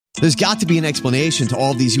There's got to be an explanation to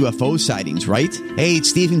all of these UFO sightings, right? Hey,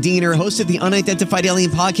 it's Stephen Diener, host of the Unidentified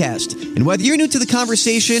Alien Podcast. And whether you're new to the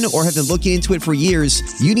conversation or have been looking into it for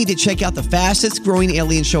years, you need to check out the fastest growing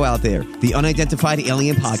alien show out there, the Unidentified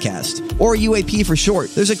Alien Podcast, or UAP for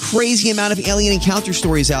short. There's a crazy amount of alien encounter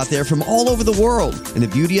stories out there from all over the world. And the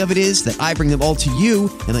beauty of it is that I bring them all to you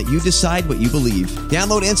and let you decide what you believe.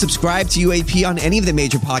 Download and subscribe to UAP on any of the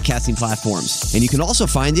major podcasting platforms. And you can also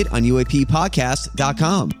find it on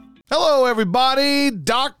UAPpodcast.com. Hello, everybody.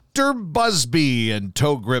 Dr. Busby and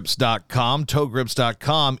ToeGrips.com.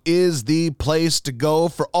 ToeGrips.com is the place to go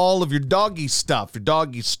for all of your doggy stuff, your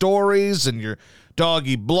doggy stories and your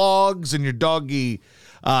doggy blogs and your doggy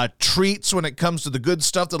treats when it comes to the good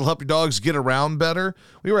stuff that'll help your dogs get around better.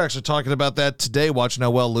 We were actually talking about that today, watching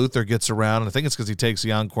how well Luther gets around, and I think it's because he takes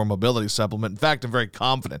the Encore Mobility Supplement. In fact, I'm very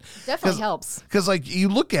confident. Definitely helps. Because, like, you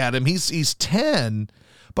look at him, he's 10,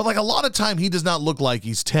 but, like, a lot of time he does not look like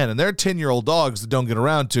he's 10. And there are 10-year-old dogs that don't get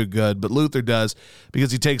around too good, but Luther does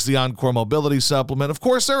because he takes the Encore Mobility Supplement. Of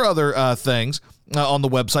course, there are other things on the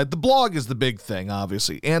website. The blog is the big thing,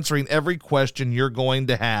 obviously, answering every question you're going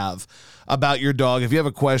to have about your dog. If you have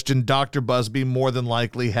a question, Dr. Busby more than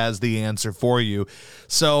likely has the answer for you.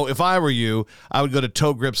 So if I were you, I would go to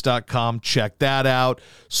ToeGrips.com, check that out,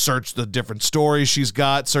 search the different stories she's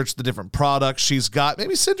got, search the different products she's got,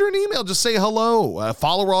 maybe send her an email, just say hello,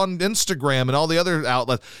 follow her on Instagram and all the other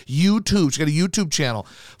outlets, YouTube, she's got a YouTube channel.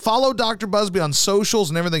 Follow Dr. Busby on socials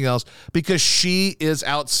and everything else because she is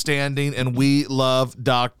outstanding and we love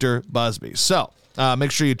Dr. Busby. So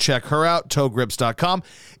make sure you check her out, ToeGrips.com.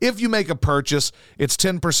 If you make a purchase, it's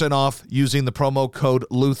 10% off using the promo code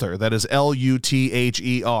Luther. That is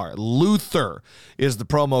Luther. Luther is the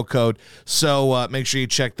promo code. So make sure you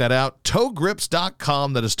check that out.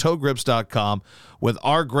 ToeGrips.com. That is ToeGrips.com with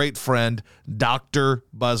our great friend, Dr.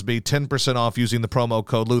 Busby. 10% off using the promo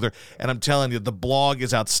code Luther. And I'm telling you, the blog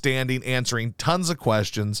is outstanding, answering tons of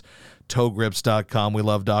questions. ToeGrips.com. We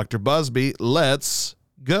love Dr. Busby. Let's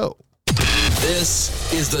go.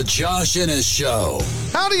 This is the Josh Innes Show.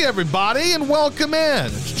 Howdy, everybody, and welcome in.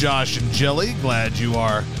 It's Josh and Jilly. Glad you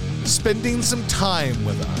are spending some time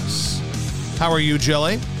with us. How are you,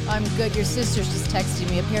 Jilly? I'm good. Your sister's just texting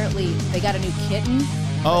me. Apparently, they got a new kitten.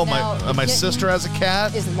 Oh, my sister has a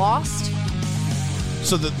cat? Is lost.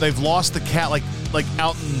 So that they've lost the cat, like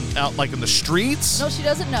out in the streets? No, she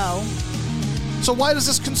doesn't know. So why does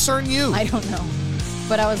this concern you? I don't know.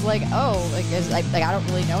 But I was like, I don't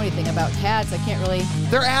really know anything about cats. I can't really.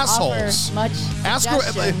 They're assholes. Offer much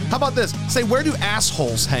suggestion. How about this? Say, where do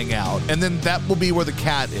assholes hang out? And then that will be where the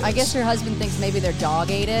cat is. I guess her husband thinks maybe their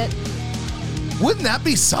dog ate it. Wouldn't that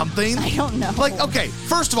be something? I don't know. Like, okay,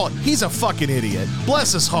 first of all, he's a fucking idiot.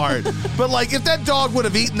 Bless his heart. But, like, if that dog would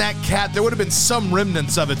have eaten that cat, there would have been some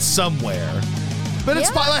remnants of it somewhere. But it's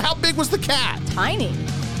fine. Like, how big was the cat? Tiny.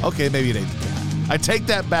 Okay, maybe it ate the cat. I take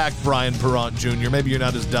that back, Brian Perrant Jr. Maybe you're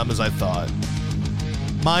not as dumb as I thought.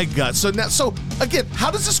 My God. So again,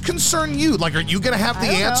 how does this concern you? Like, are you going to have the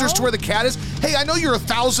answers to where the cat is? Hey, I know you're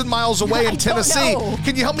 1,000 miles away in Tennessee.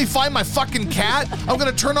 Can you help me find my fucking cat? I'm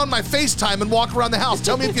going to turn on my FaceTime and walk around the house.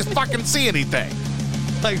 Tell me if you fucking see anything.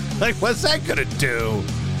 Like, what's that going to do?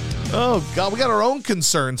 Oh, God, we got our own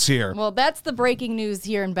concerns here. Well, that's the breaking news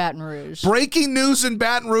here in Baton Rouge. Breaking news in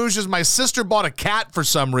Baton Rouge is my sister bought a cat for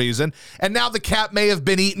some reason, and now the cat may have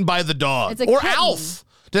been eaten by the dog. It's a or kitten. Alf.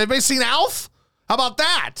 Did anybody seen Alf? How about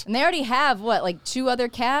that? And they already have, like 2 other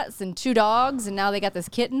cats and 2 dogs, and now they got this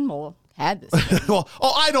kitten. Well, had this kitten. Well,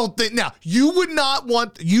 I don't think. Now, you would not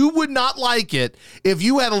like it if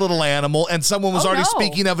you had a little animal and someone was already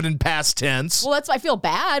speaking of it in past tense. Well, I feel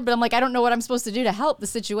bad, but I'm like, I don't know what I'm supposed to do to help the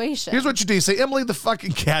situation. Here's what you do. You say, Emily, the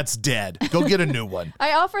fucking cat's dead. Go get a new one.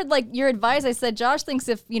 I offered, your advice. I said, Josh thinks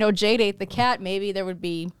if, Jade ate the cat, maybe there would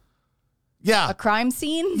be a crime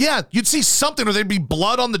scene. Yeah, you'd see something, or there'd be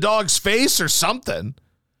blood on the dog's face or something.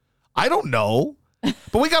 I don't know.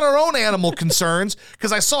 But we got our own animal concerns,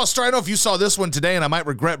 because I saw a story. I don't know if you saw this one today, and I might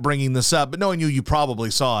regret bringing this up, but knowing you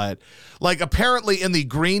probably saw it. Like, apparently in the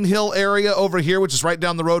Green Hill area over here, which is right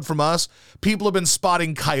down the road from us, people have been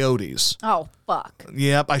spotting coyotes. Oh, fuck.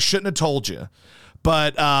 Yep, I shouldn't have told you.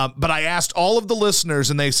 But I asked all of the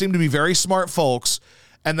listeners, and they seem to be very smart folks,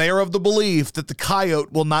 and they are of the belief that the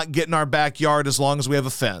coyote will not get in our backyard as long as we have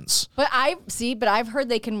a fence. But I've heard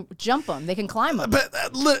they can jump them. They can climb them. But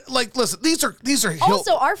listen, these are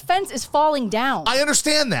also, our fence is falling down. I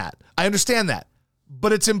understand that.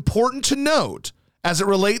 But it's important to note, as it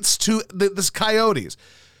relates to this coyotes,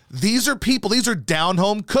 these are people. These are down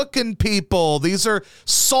home cooking people. These are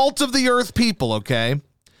salt of the earth people. Okay.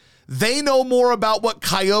 They know more about what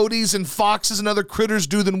coyotes and foxes and other critters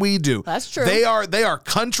do than we do. That's true. They are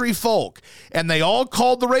country folk, and they all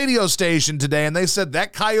called the radio station today, and they said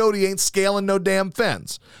that coyote ain't scaling no damn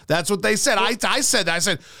fence. That's what they said. I said,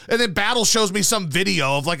 and then Battle shows me some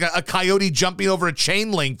video of like a coyote jumping over a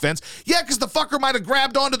chain link fence. Yeah, because the fucker might have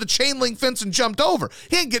grabbed onto the chain link fence and jumped over.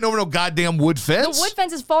 He ain't getting over no goddamn wood fence. The wood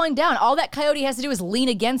fence is falling down. All that coyote has to do is lean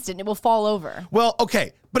against it and it will fall over. Well,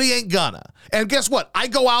 okay, but he ain't gonna. And guess what? I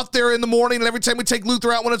go out there in the morning, and every time we take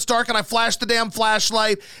Luther out when it's dark, and I flash the damn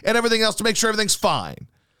flashlight and everything else to make sure everything's fine.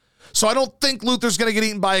 So I don't think Luther's going to get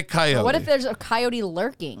eaten by a coyote. But what if there's a coyote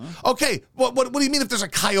lurking? Okay, what do you mean if there's a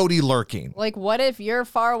coyote lurking? Like, what if you're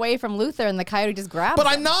far away from Luther and the coyote just grabs him? But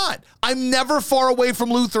I'm not. I'm never far away from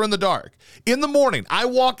Luther in the dark. In the morning, I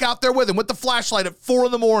walk out there with him with the flashlight at 4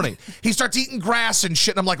 a.m. He starts eating grass and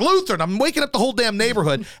shit, and I'm like, Luther, and I'm waking up the whole damn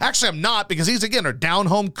neighborhood. Actually, I'm not, because these, again, are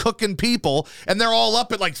down-home cooking people, and they're all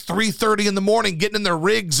up at like 3:30 in the morning getting in their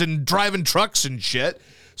rigs and driving trucks and shit.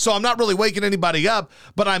 So I'm not really waking anybody up,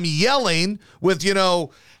 but I'm yelling with,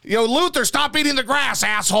 Luther, stop eating the grass,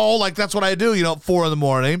 asshole. Like, that's what I do, at 4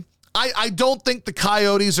 a.m. I don't think the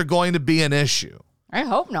coyotes are going to be an issue. I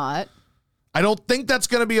hope not. I don't think that's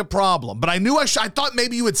going to be a problem. But I knew I thought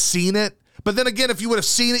maybe you had seen it. But then again, if you would have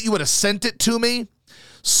seen it, you would have sent it to me.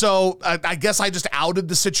 So I guess I just outed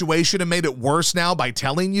the situation and made it worse now by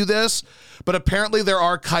telling you this. But apparently there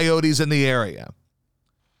are coyotes in the area.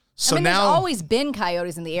 So there's now, always been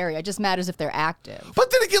coyotes in the area. It just matters if they're active.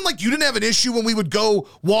 But then again, like, you didn't have an issue when we would go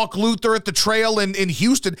walk Luther at the trail in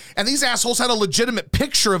Houston, and these assholes had a legitimate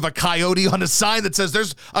picture of a coyote on a sign that says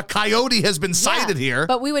there's a coyote has been sighted here.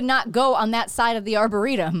 But we would not go on that side of the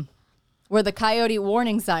Arboretum where the coyote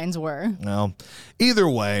warning signs were. Well, either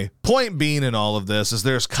way, point being in all of this is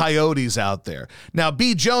there's coyotes out there. Now,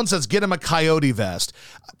 B. Jones says, get him a coyote vest.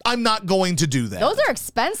 I'm not going to do that. Those are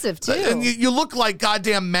expensive, too. And you look like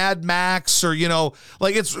goddamn Mad Max or,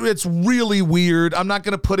 like it's really weird. I'm not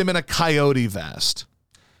going to put him in a coyote vest.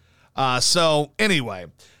 So anyway,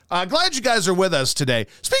 glad you guys are with us today.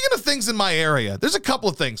 Speaking of things in my area, there's a couple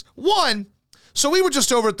of things. One, so we were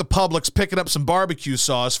just over at the Publix picking up some barbecue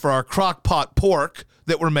sauce for our crock pot pork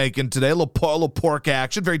that we're making today. A little pork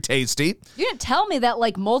action, very tasty. You didn't tell me that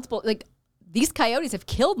these coyotes have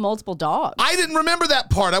killed multiple dogs. I didn't remember that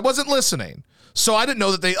part. I wasn't listening. So I didn't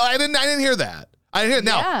know that I didn't hear that. I didn't hear it.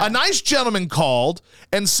 Now, a nice gentleman called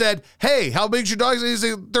and said, hey, how big's your dog? He's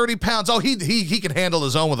 30 pounds. Oh, he can handle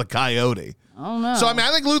his own with a coyote. Oh, no. So,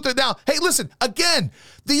 I think Luther, now, hey, listen, again,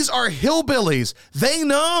 these are hillbillies. They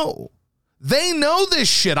know. They know this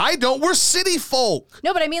shit. I don't. We're city folk.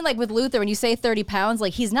 No, but I mean, like with Luther, when you say 30 pounds,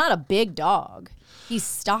 like he's not a big dog. He's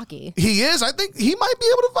stocky. He is. I think he might be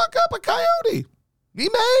able to fuck up a coyote. He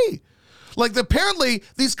may. Like, apparently,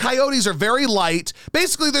 these coyotes are very light.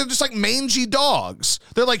 Basically, they're just like mangy dogs.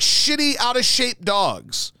 They're like shitty, out-of-shape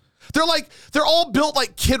dogs. They're all built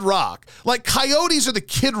like Kid Rock. Like, coyotes are the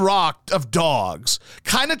Kid Rock of dogs.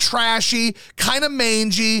 Kind of trashy, kind of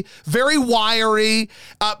mangy, very wiry,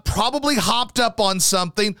 probably hopped up on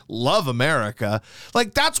something. Love America.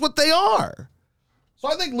 Like, that's what they are. So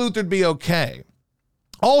I think Luther'd be okay.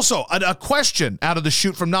 Also, a question out of the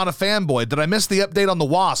chute from Not a Fanboy. Did I miss the update on the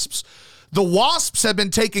wasps? The wasps have been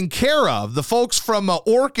taken care of. The folks from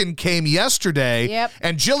Orkin came yesterday. Yep.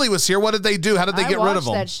 And Jilly was here. What did they do? How did they get rid of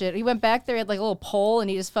them? I watched that shit. He went back there, he had like a little pole, and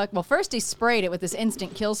he just well, first he sprayed it with this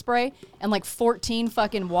instant kill spray, and like 14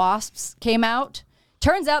 fucking wasps came out.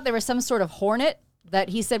 Turns out there was some sort of hornet that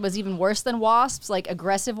he said was even worse than wasps, like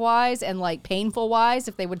aggressive-wise and like painful-wise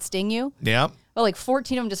if they would sting you. Yeah. Well, like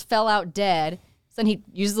 14 of them just fell out dead. So then he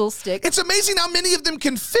used a little stick. It's amazing how many of them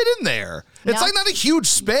can fit in there. It's like not a huge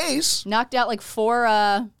space. Knocked out like four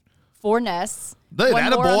nests. One more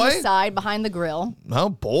boy on the side behind the grill. Oh,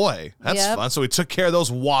 boy. That's fun. So he took care of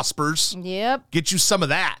those waspers. Yep. Get you some of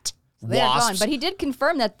that. They're gone. But he did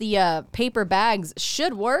confirm that the paper bags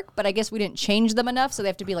should work, but I guess we didn't change them enough, so they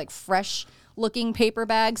have to be like fresh-looking paper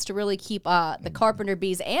bags to really keep the carpenter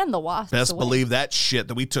bees and the wasps Best away. believe that shit,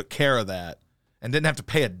 that we took care of that and didn't have to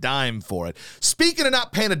pay a dime for it. Speaking of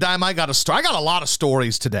not paying a dime, I got a lot of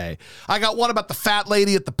stories today. I got one about the fat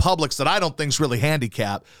lady at the Publix that I don't think's really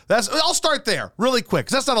handicapped. I'll start there really quick,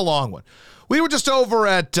 because that's not a long one. We were just over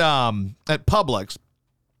at Publix,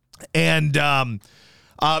 and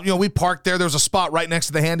we parked there. There was a spot right next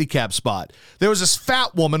to the handicap spot. There was this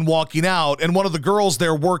fat woman walking out, and one of the girls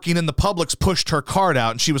there working in the Publix pushed her cart out,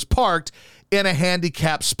 and she was parked in a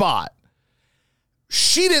handicap spot.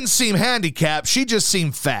 She didn't seem handicapped. She just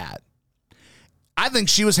seemed fat. I think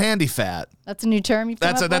she was handy fat. That's a new term you've come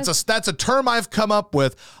up with? That's a term I've come up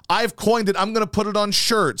with. I've coined it. I'm going to put it on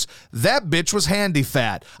shirts. That bitch was handy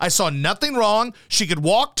fat. I saw nothing wrong. She could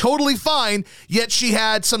walk totally fine, yet she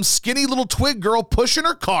had some skinny little twig girl pushing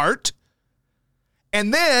her cart.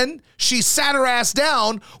 And then she sat her ass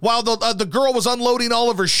down while the girl was unloading all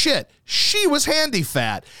of her shit. She was handy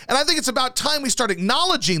fat. And I think it's about time we start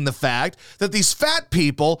acknowledging the fact that these fat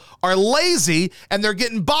people are lazy and they're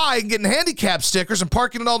getting by and getting handicap stickers and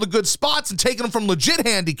parking in all the good spots and taking them from legit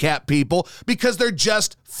handicap people because they're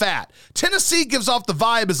just fat. Tennessee gives off the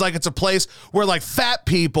vibe as like it's a place where like fat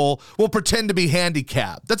people will pretend to be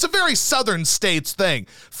handicapped. That's a very southern states thing.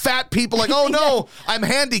 Fat people like, oh no, I'm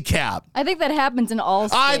handicapped. I think that happens in all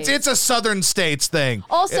states. It's a southern states thing.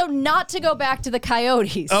 Also, not to go back to the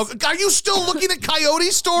coyotes. Oh, are you still looking at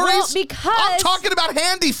coyote stories? Well, because I'm talking about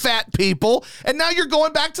handy fat people, and now you're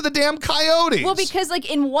going back to the damn coyotes. Well, because like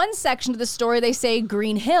in one section of the story, they say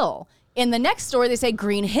Green Hill. In the next story, they say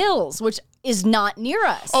Green Hills, which is not near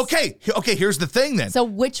us. Okay, here's the thing then. So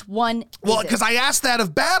which one Well, because I asked that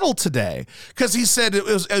of Battle today, because he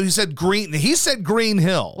said Green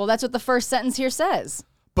Hill. Well, that's what the first sentence here says.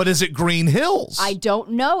 But is it Green Hills? I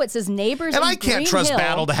don't know. It says neighbors and in I can't Green trust Hill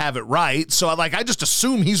Battle to have it right, so I just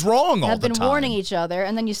assume he's wrong all the time. have been warning each other,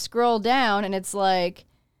 and then you scroll down, and it's like,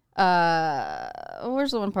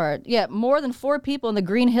 where's the one part? Yeah, more than 4 people in the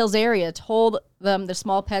Green Hills area told them their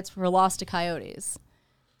small pets were lost to coyotes.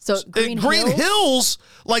 So Green Hills,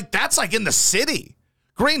 like that's like in the city.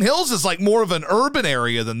 Green Hills is like more of an urban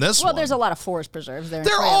area than this one. Well, there's a lot of forest preserves there.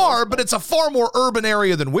 There are, but it's a far more urban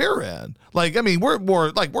area than we're in. Like, I mean, we're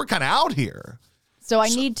kind of out here. So I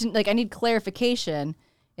need clarification.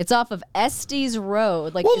 It's off of Estes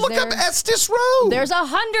Road. Like, well, look up Estes Road. There's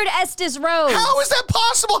 100 Estes Roads. How is that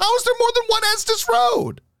possible? How is there more than one Estes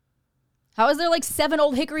Road? How is there like 7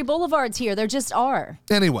 Old Hickory Boulevards here? There just are.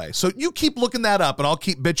 Anyway, so you keep looking that up, and I'll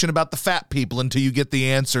keep bitching about the fat people until you get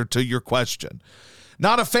the answer to your question.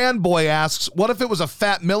 Not a Fanboy asks, what if it was a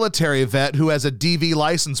fat military vet who has a DV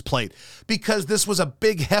license plate? Because this was a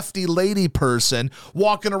big, hefty lady person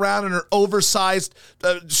walking around in her oversized,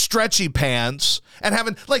 stretchy pants and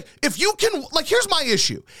having, like, if you can, like, here's my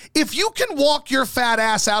issue. If you can walk your fat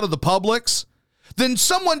ass out of the Publix, then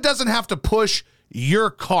someone doesn't have to push your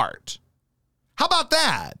cart. How about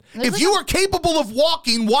that? If you are capable of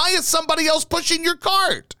walking, why is somebody else pushing your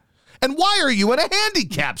cart? And why are you in a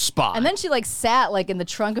handicap spot? And then she like sat like in the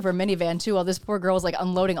trunk of her minivan too while this poor girl was like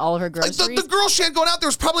unloading all of her groceries. The girl she had going out there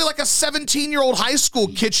was probably like a 17-year-old high school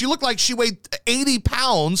kid. She looked like she weighed 80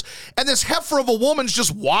 pounds. And this heifer of a woman's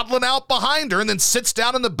just waddling out behind her and then sits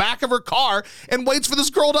down in the back of her car and waits for this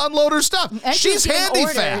girl to unload her stuff. And she's handy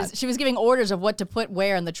fat. She was giving orders of what to put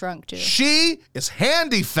where in the trunk too. She is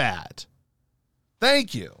handy fat.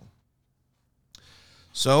 Thank you.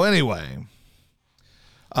 So anyway...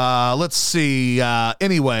 let's see.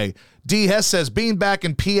 Anyway, D. Hess says, being back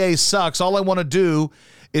in PA sucks. All I want to do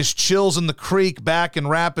is chills in the creek back in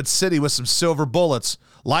Rapid City with some silver bullets.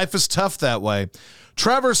 Life is tough that way.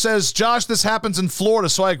 Trevor says, Josh, this happens in Florida,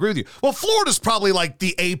 so I agree with you. Well, Florida's probably like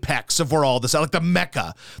the apex of where all this, like the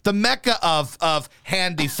mecca. The mecca of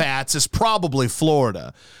handy fats is probably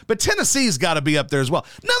Florida. But Tennessee's got to be up there as well.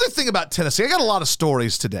 Another thing about Tennessee, I got a lot of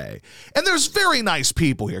stories today. And there's very nice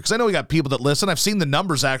people here, because I know we got people that listen. I've seen the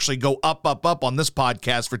numbers actually go up on this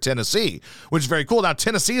podcast for Tennessee, which is very cool. Now,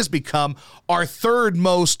 Tennessee has become our third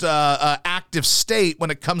most active state when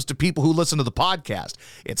it comes to people who listen to the podcast.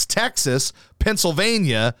 It's Texas,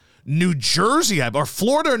 Pennsylvania, New Jersey, or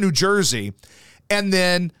Florida or New Jersey, and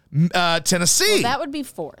then Tennessee. Well, that would be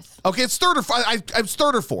 4th. Okay, it's third or it's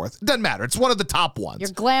third or fourth. It doesn't matter. It's one of the top ones. You're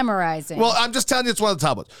glamorizing. Well, I'm just telling you it's one of the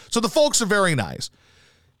top ones. So the folks are very nice.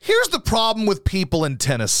 Here's the problem with people in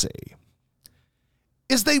Tennessee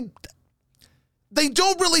is they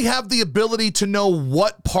don't really have the ability to know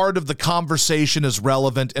what part of the conversation is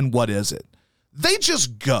relevant and what isn't. They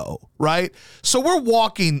just go, right? So we're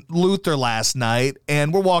walking Luther last night,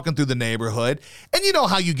 and we're walking through the neighborhood, and you know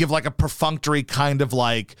how you give like a perfunctory kind of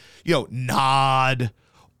like, nod,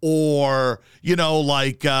 or,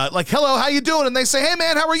 like, hello, how you doing? And they say, hey,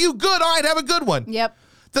 man, how are you? Good. All right, have a good one. Yep.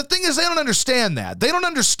 The thing is, they don't understand that. They don't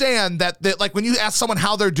understand that like when you ask someone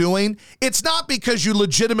how they're doing, it's not because you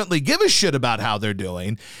legitimately give a shit about how they're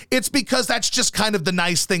doing. It's because that's just kind of the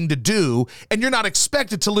nice thing to do, and you're not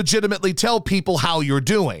expected to legitimately tell people how you're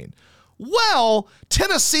doing. Well,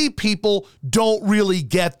 Tennessee people don't really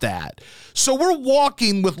get that. So we're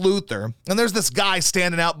walking with Luther, and there's this guy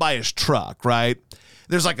standing out by his truck, right?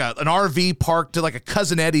 There's like an RV parked, like a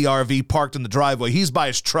Cousin Eddie RV parked in the driveway. He's by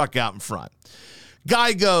his truck out in front.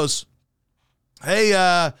 Guy goes,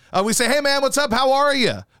 hey, we say, hey, man, what's up? How are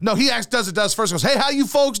you? No, he does first. He goes, hey, how you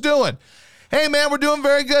folks doing? Hey, man, we're doing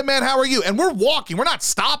very good, man. How are you? And we're walking. We're not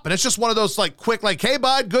stopping. It's just one of those like quick, like, hey,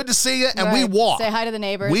 bud, good to see you. And we walk. Say hi to the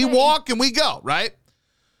neighbors. We walk and we go, right?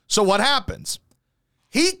 So what happens?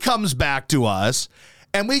 He comes back to us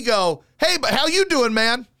and we go, hey, but how you doing,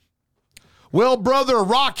 man? Well, brother, a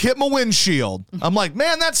rock hit my windshield. I'm like,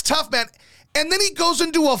 man, that's tough, man. And then he goes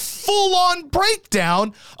into a full-on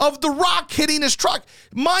breakdown of the rock hitting his truck.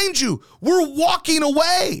 Mind you, we're walking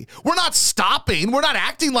away. We're not stopping. We're not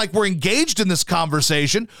acting like we're engaged in this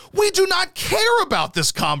conversation. We do not care about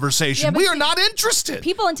this conversation. We are not interested.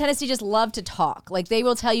 People in Tennessee just love to talk. Like, they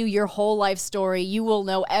will tell you your whole life story. You will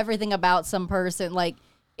know everything about some person. Like,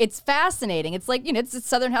 it's fascinating. It's like, it's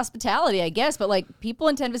Southern hospitality, I guess, but like people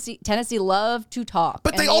in Tennessee love to talk.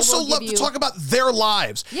 But they also love to talk about their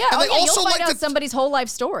lives. Yeah, and they also you'll find out somebody's whole life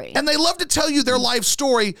story. And they love to tell you their life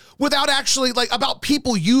story without actually, like, about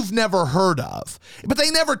people you've never heard of. But they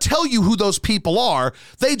never tell you who those people are.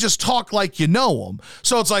 They just talk like you know them.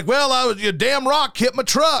 So it's like, well, your damn rock hit my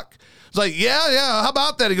truck. It's like, yeah, how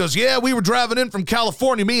about that? He goes, yeah, we were driving in from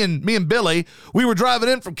California, me and Billy. We were driving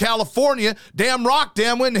in from California, damn rock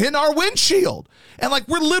went hitting our windshield. And like,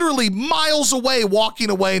 we're literally miles away, walking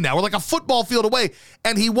away now. We're like a football field away,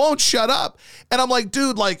 and he won't shut up. And I'm like,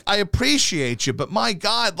 dude, like, I appreciate you, but my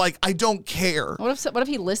God, like, I don't care. What if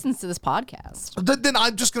he listens to this podcast? Then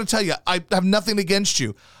I'm just going to tell you, I have nothing against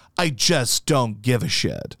you. I just don't give a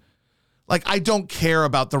shit. Like, I don't care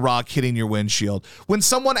about the rock hitting your windshield. When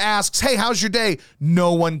someone asks, hey, how's your day?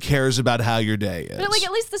 No one cares about how your day is. But like,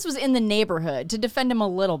 at least this was in the neighborhood, to defend him a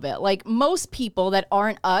little bit. Like, most people that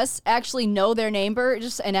aren't us actually know their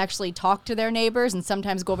neighbors and actually talk to their neighbors and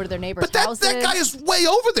sometimes go over to their neighbors' houses. But that guy is way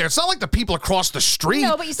over there. It's not like the people across the street.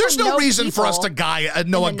 No, but you still There's no know reason for us to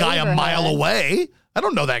know a guy a mile neighborhood. away. I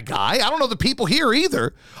don't know that guy. I don't know the people here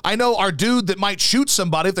either. I know our dude that might shoot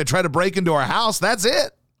somebody if they try to break into our house. That's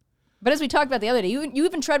it. But as we talked about the other day, you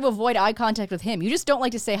even try to avoid eye contact with him. You just don't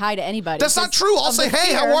like to say hi to anybody. That's not true. I'll say,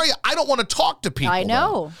 hey, how are you? I don't want to talk to people. I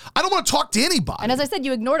know. Though. I don't want to talk to anybody. And as I said,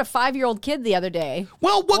 you ignored a 5-year-old kid the other day.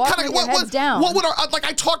 Well, what kind of what would like?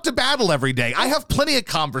 I talk to Battle every day. I have plenty of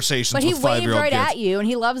conversations with 5-year-old kids. But he waved right at you, and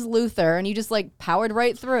he loves Luther, and you just like powered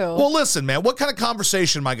right through. Well, listen, man. What kind of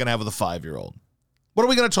conversation am I going to have with a 5-year-old? What are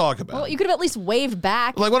we going to talk about? Well, you could have at least waved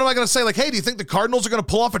back. Like, what am I going to say? Like, hey, do you think the Cardinals are going to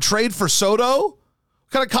pull off a trade for Soto?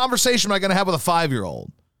 What kind of conversation am I going to have with a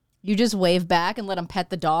 5-year-old? You just wave back and let him pet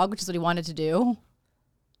the dog, which is what he wanted to do.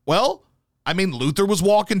 Well, I mean, Luther was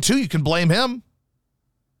walking too. You can blame him.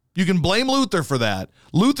 You can blame Luther for that.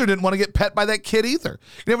 Luther didn't want to get pet by that kid either.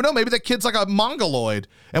 You never know. Maybe that kid's like a mongoloid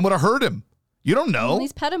and would have hurt him. You don't know. Well,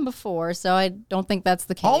 he's pet him before, so I don't think that's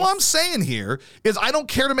the case. All I'm saying here is I don't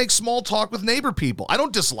care to make small talk with neighbor people. I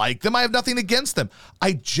don't dislike them. I have nothing against them.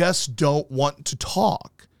 I just don't want to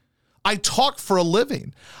talk. I talk for a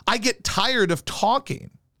living. I get tired of talking.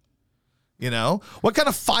 You know, what kind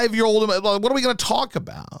of 5-year-old? What are we going to talk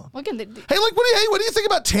about? What do you think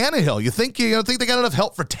about Tannehill? You think they got enough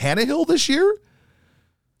help for Tannehill this year?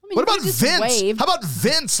 I mean, what about Vince? Waved. How about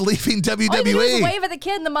Vince leaving WWE? All you do is wave at the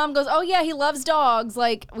kid, and the mom goes, "Oh yeah, he loves dogs.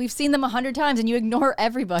 Like we've seen them 100 times," and you ignore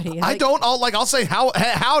everybody. I don't. I'll say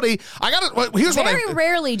howdy. Very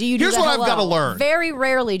rarely do you do that. Here's what I've got to learn. Very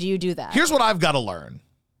rarely do you do that. Here's what I've got to learn.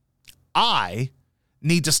 I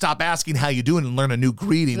need to stop asking how you doing and learn a new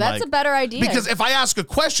greeting. That's a better idea. Because if I ask a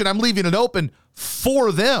question, I'm leaving it open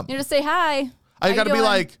for them. You just say hi. I got to be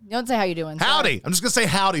like, you don't say how you doing. Howdy. Sorry. I'm just going to say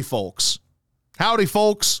howdy, folks. Howdy,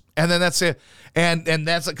 folks. And then that's it. And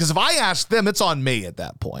that's it. Because if I ask them, it's on me at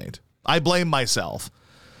that point. I blame myself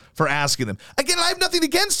for asking them. Again, I have nothing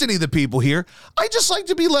against any of the people here. I just like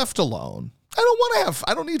to be left alone.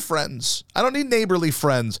 I don't need friends. I don't need neighborly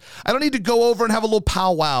friends. I don't need to go over and have a little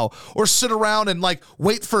powwow or sit around and like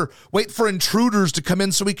wait for intruders to come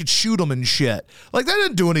in so we could shoot them and shit. Like that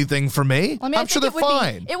didn't do anything for me. Well, I mean, I'm sure they're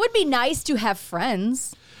fine. It would be nice to have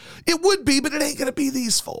friends. It would be, but it ain't going to be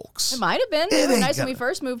these folks. It might have been. It was nice when we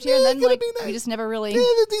first moved here, and then like we just never really.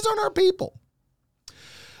 These aren't our people.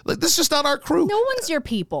 Like this is just not our crew. No one's your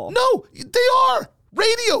people. No, they are.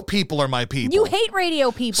 Radio people are my people. You hate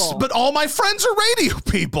radio people. But all my friends are radio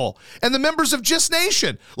people. And the members of JIS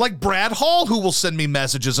Nation, like Brad Hall, who will send me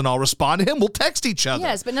messages and I'll respond to him. We'll text each other.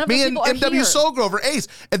 Yes, but none of those people are Me and MW here. Sogrover, Ace.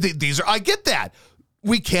 And I get that.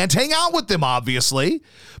 We can't hang out with them, obviously.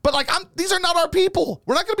 But like, these are not our people.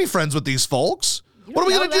 We're not going to be friends with these folks. What are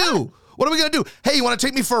we going to do? What are we going to do? Hey, you want to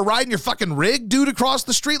take me for a ride in your fucking rig, dude, across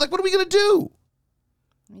the street? Like, what are we going to do?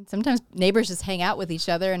 I mean, sometimes neighbors just hang out with each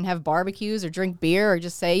other and have barbecues or drink beer or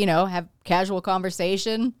just say, have casual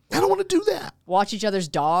conversation. I don't want to do that. Watch each other's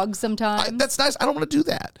dogs sometimes. That's nice. I don't want to do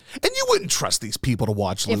that. And you wouldn't trust these people to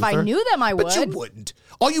watch Luther. If I knew them, I would. But you wouldn't.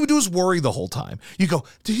 All you would do is worry the whole time. You go,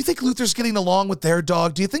 do you think Luther's getting along with their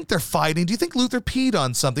dog? Do you think they're fighting? Do you think Luther peed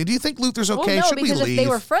on something? Do you think Luther's okay? Well, no, Should we because leave? if they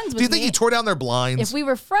were friends with me, do you think he tore down their blinds? If we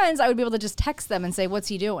were friends, I would be able to just text them and say, what's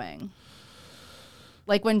he doing?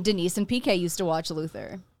 Like when Denise and PK used to watch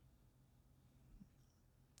Luther.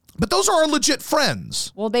 But those are our legit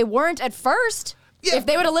friends. Well, they weren't at first. Yeah. If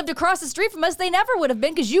they would have lived across the street from us, they never would have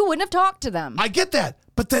been because you wouldn't have talked to them. I get that,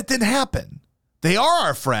 but that didn't happen. They are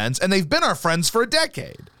our friends, and they've been our friends for a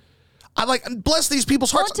decade. Bless these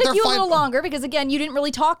people's hearts. Well, it took you a little longer because, again, you didn't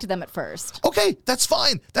really talk to them at first. Okay, that's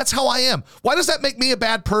fine. That's how I am. Why does that make me a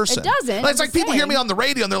bad person? It doesn't. It's like people hear me on the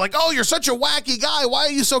radio, and they're like, oh, you're such a wacky guy. Why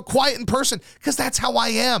are you so quiet in person? Because that's how I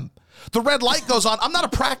am. The red light goes on. I'm not a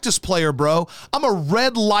practice player, bro. I'm a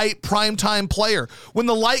red light primetime player. When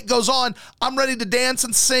the light goes on, I'm ready to dance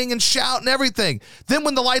and sing and shout and everything. Then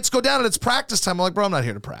when the lights go down and it's practice time, I'm like, bro, I'm not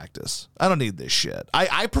here to practice. I don't need this shit.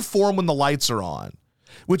 I perform when the lights are on,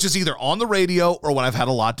 which is either on the radio or when I've had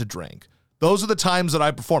a lot to drink. Those are the times that I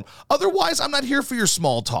perform. Otherwise, I'm not here for your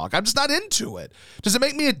small talk. I'm just not into it. Does it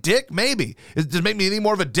make me a dick? Maybe. Does it make me any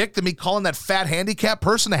more of a dick than me calling that fat handicapped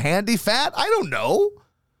person a handy fat? I don't know.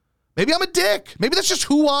 Maybe I'm a dick. Maybe that's just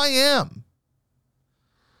who I am.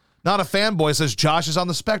 Not a fanboy says Josh is on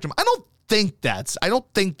the spectrum. I don't think that's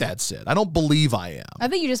it. I don't believe I am. I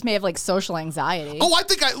think you just may have social anxiety. Oh, I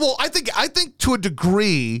think to a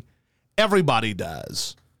degree, everybody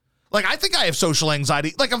does. I think I have social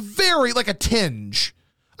anxiety, a tinge.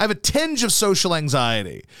 I have a tinge of social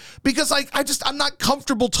anxiety because I'm not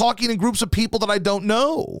comfortable talking in groups of people that I don't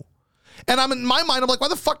know. And I'm in my mind, I'm like, why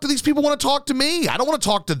the fuck do these people want to talk to me? I don't want to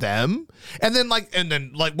talk to them. And then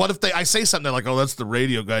what if I say something, they're like, oh, that's the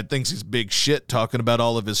radio guy thinks he's big shit talking about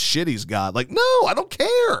all of his shit he's got. No, I don't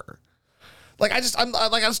care. I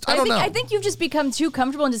don't know. I think you've just become too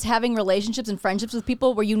comfortable in just having relationships and friendships with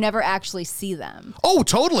people where you never actually see them. Oh,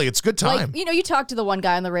 totally. It's a good time. You talk to the one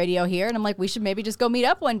guy on the radio here, and I'm like, we should maybe just go meet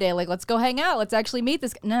up one day. Let's go hang out. Let's actually meet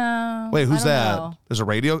this guy. No. Wait, who's that? Know. There's a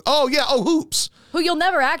radio? Oh, yeah. Oh, Hoops. Who you'll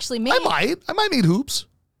never actually meet. I might meet Hoops.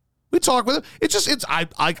 We talk with him.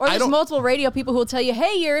 Or there's multiple radio people who will tell you,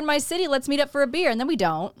 hey, you're in my city. Let's meet up for a beer. And then we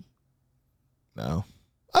don't. No.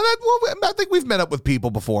 I think we've met up with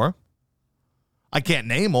people before. I can't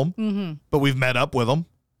name them, but we've met up with them.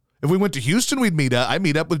 If we went to Houston, I'd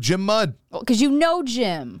meet up with Jim Mudd. Because you know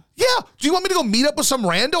Jim. Yeah. Do you want me to go meet up with some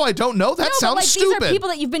rando I don't know? That sounds stupid. These are people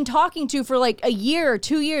that you've been talking to for a year,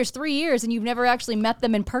 2 years, 3 years, and you've never actually met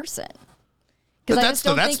them in person. Because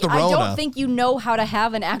I don't think you know how to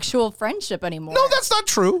have an actual friendship anymore. No, that's not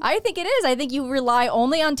true. I think it is. I think you rely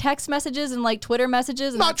only on text messages and Twitter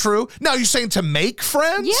messages. Not true. Now, you're saying to make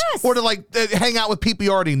friends? Yes. Or to hang out with people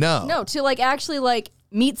you already know? No, to actually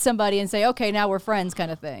meet somebody and say, okay, now we're friends kind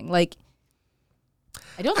of thing. I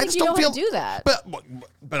don't think you know how to do that.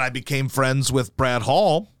 But I became friends with Brad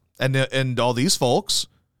Hall and all these folks,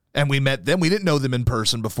 and we met them. We didn't know them in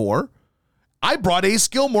person before. I brought Ace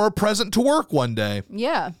Gilmore a present to work one day.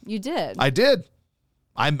 Yeah, you did. I did.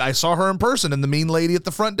 I saw her in person and the mean lady at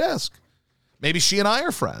the front desk. Maybe she and I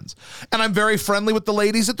are friends. And I'm very friendly with the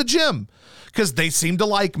ladies at the gym because they seem to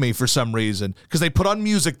like me for some reason because they put on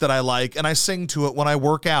music that I like and I sing to it when I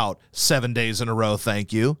work out 7 days in a row,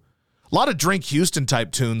 thank you. A lot of Drink Houston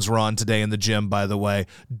type tunes were on today in the gym, by the way.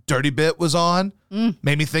 Dirty Bit was on.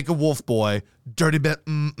 Made me think of Wolf Boy. Dirty Bit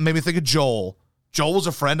made me think of Joel. Joel was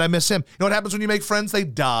a friend. I miss him. You know what happens when you make friends? They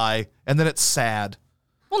die, and then it's sad.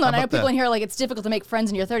 Well, no, I know people in here are it's difficult to make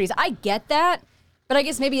friends in your 30s. I get that, but I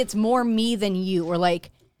guess maybe it's more me than you, or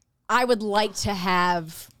I would like to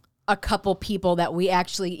have a couple people that we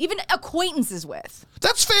actually, even acquaintances with.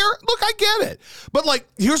 That's fair. Look, I get it. But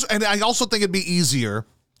and I also think it'd be easier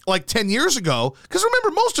 10 years ago, because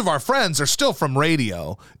remember, most of our friends are still from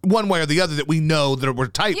radio, one way or the other, that we know that we're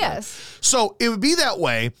tight with. So it would be that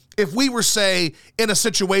way if we were, say, in a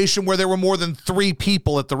situation where there were more than 3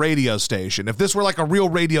 people at the radio station. If this were a real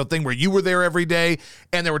radio thing where you were there every day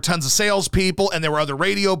and there were tons of salespeople and there were other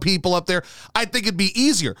radio people up there, I think it'd be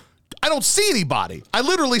easier. I don't see anybody. I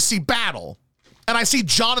literally see Battle, and I see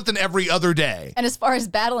Jonathan every other day. And as far as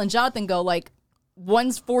Battle and Jonathan go,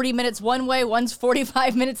 one's 40 minutes one way, one's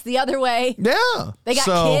 45 minutes the other way. Yeah. They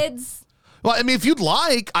got kids. Well, I mean, if you'd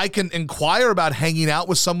like, I can inquire about hanging out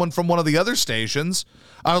with someone from one of the other stations.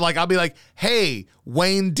 I'll be like, hey,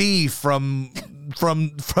 Wayne D from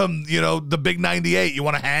the Big 98, you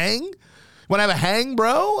want to hang? Want to have a hang,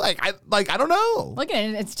 bro? I don't know. Look,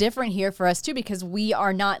 and it's different here for us too because we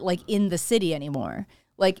are not like in the city anymore.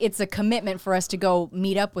 Like it's a commitment for us to go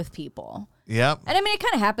meet up with people. Yep. And I mean, it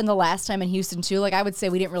kind of happened the last time in Houston too. Like I would say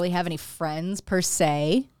we didn't really have any friends per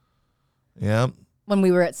se. Yep. When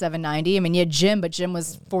we were at 790. I mean, you had Jim, but Jim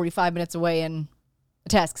was 45 minutes away in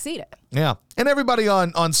Atascocita. Yeah. And everybody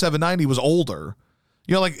on 790 was older.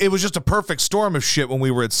 You know, like it was just a perfect storm of shit when we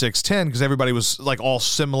were at 610 because everybody was like all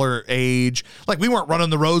similar age. Like we weren't running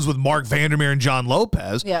the roads with Mark Vandermeer and John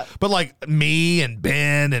Lopez. Yeah. But like me and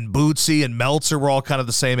Ben and Bootsy and Meltzer were all kind of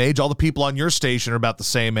the same age. All the people on your station are about the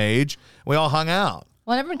same age. We all hung out.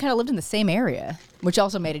 Well, and everyone kind of lived in the same area, which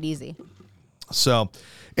also made it easy. So,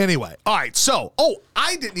 anyway, all right. So,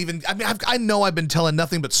 I know I've been telling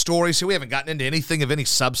nothing but stories here. We haven't gotten into anything of any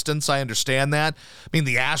substance. I understand that. I mean,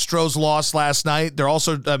 the Astros lost last night. They're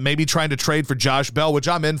also maybe trying to trade for Josh Bell, which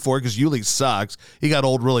I'm in for because Yuli sucks. He got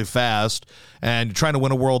old really fast, and you're trying to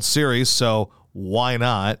win a World Series, so why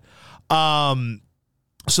not?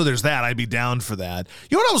 So there's that. I'd be down for that.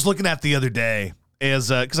 You know what I was looking at the other day is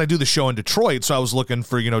because I do the show in Detroit, so I was looking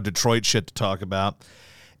for Detroit shit to talk about.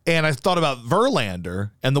 And I thought about Verlander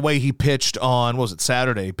and the way he pitched on, what was it,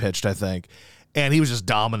 Saturday he pitched, I think. And he was just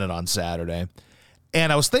dominant on Saturday.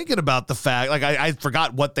 And I was thinking about the fact, like I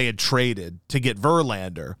forgot what they had traded to get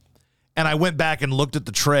Verlander. And I went back and looked at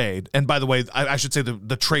the trade. And by the way, I should say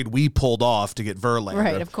the trade we pulled off to get Verlander.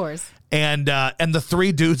 Right, of course. And the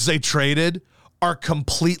three dudes they traded are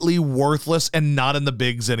completely worthless and not in the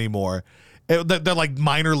bigs anymore. They're like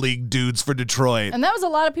minor league dudes for Detroit. And that was a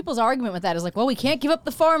lot of people's argument with that. Is like, well, we can't give up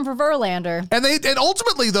the farm for Verlander. And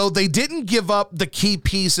ultimately, though, they didn't give up the key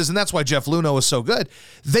pieces, and that's why Jeff Luhnow is so good.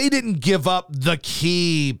 They didn't give up the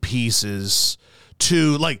key pieces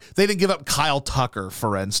to, like, they didn't give up Kyle Tucker,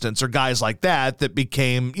 for instance, or guys like that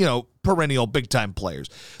became, perennial big-time players.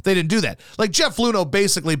 They didn't do that. Like, Jeff Luhnow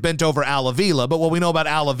basically bent over Al Avila, but what we know about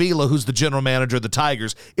Al Avila, who's the general manager of the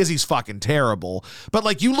Tigers, is he's fucking terrible. But,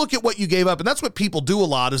 like, you look at what you gave up, and that's what people do a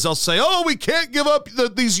lot, is they'll say, oh, we can't give up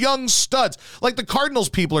these young studs. Like, the Cardinals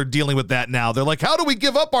people are dealing with that now. They're like, how do we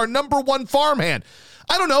give up our number one farmhand?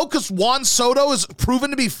 I don't know, because Juan Soto is proven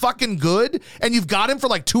to be fucking good, and you've got him for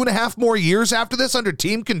like 2.5 more years after this under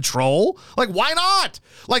team control? Like, why not?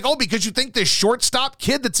 Like, oh, because you think this shortstop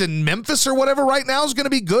kid that's in Memphis or whatever right now is going to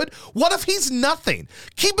be good? What if he's nothing?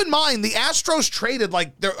 Keep in mind, the Astros traded,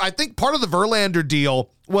 I think part of the Verlander deal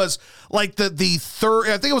was like the third,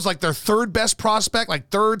 I think it was like their third best prospect, like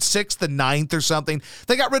third, sixth, and ninth or something.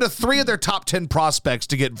 They got rid of 3 of their top 10 prospects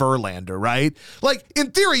to get Verlander, right? Like,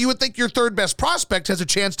 in theory, you would think your third best prospect has a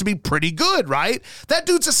chance to be pretty good, right? That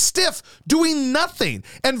dude's a stiff doing nothing.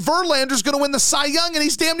 And Verlander's going to win the Cy Young, and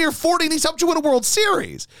he's damn near 40, and he's helped you win a World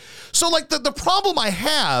Series. So, like, the problem I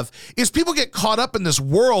have is people get caught up in this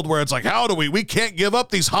world where it's like, how do we can't give up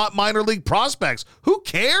these hot minor league prospects. Who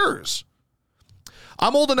cares?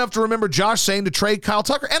 I'm old enough to remember Josh saying to trade Kyle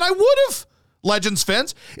Tucker, and I would have, Legends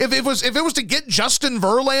fans. If it was to get Justin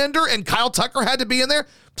Verlander and Kyle Tucker had to be in there,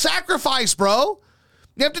 sacrifice, bro.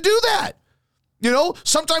 You have to do that.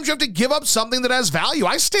 Sometimes you have to give up something that has value.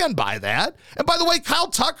 I stand by that. And by the way, Kyle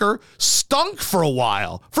Tucker stunk for a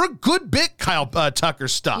while. For a good bit, Kyle Tucker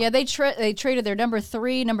stunk. Yeah, they traded their number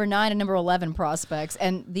 3, number 9, and number 11 prospects,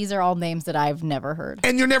 and these are all names that I've never heard.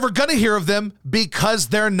 And you're never going to hear of them because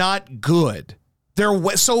they're not good.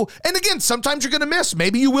 And again, sometimes you're going to miss.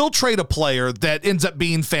 Maybe you will trade a player that ends up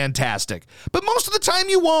being fantastic. But most of the time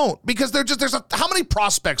you won't because how many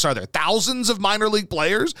prospects are there? Thousands of minor league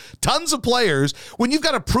players? Tons of players. When you've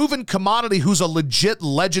got a proven commodity who's a legit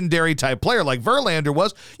legendary type player like Verlander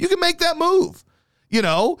was, you can make that move.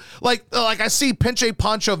 Like I see Pinche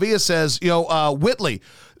Pancho Villa says, Whitley.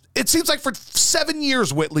 It seems like for 7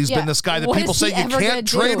 years, Whitley's been this guy that people say you can't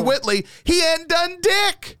trade Whitley. He ain't done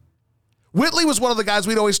dick. Whitley was one of the guys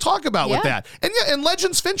we'd always talk about with that. And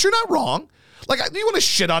Legends Finch, you're not wrong. Like, you want to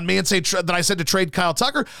shit on me and say that I said to trade Kyle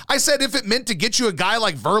Tucker? I said if it meant to get you a guy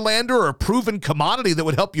like Verlander or a proven commodity that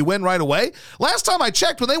would help you win right away. Last time I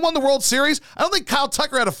checked, when they won the World Series, I don't think Kyle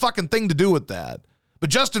Tucker had a fucking thing to do with that. But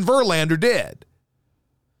Justin Verlander did.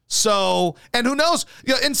 So, and who knows?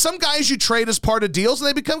 And some guys you trade as part of deals and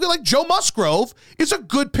they become good. Like Joe Musgrove is a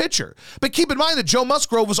good pitcher. But keep in mind that Joe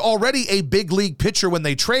Musgrove was already a big league pitcher when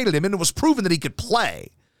they traded him, and it was proven that he could play.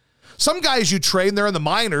 Some guys you trade, and they're in the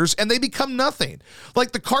minors, and they become nothing.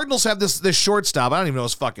 Like the Cardinals have this shortstop. I don't even know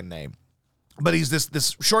his fucking name. But he's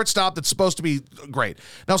this shortstop that's supposed to be great.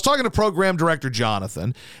 Now, I was talking to Program Director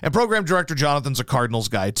Jonathan, and Program Director Jonathan's a Cardinals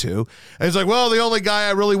guy, too. And he's like, well, the only guy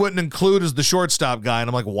I really wouldn't include is the shortstop guy. And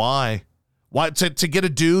I'm like, why? Why to get a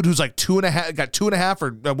dude who's like 2.5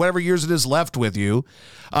 or whatever years it is left with you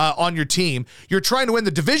on your team? You're trying to win.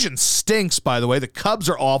 The division stinks, by the way. The Cubs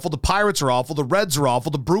are awful. The Pirates are awful. The Reds are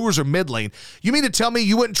awful. The Brewers are middling. You mean to tell me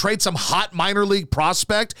you wouldn't trade some hot minor league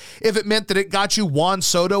prospect if it meant that it got you Juan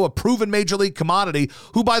Soto, a proven major league commodity,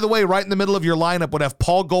 who, by the way, right in the middle of your lineup would have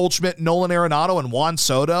Paul Goldschmidt, Nolan Arenado, and Juan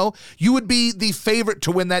Soto? You would be the favorite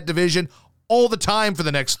to win that division all the time for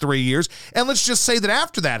the next 3 years. And let's just say that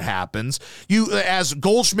after that happens, as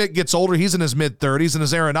Goldschmidt gets older, he's in his mid-30s, and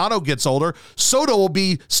as Arenado gets older, Soto will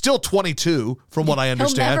be still 22, from what I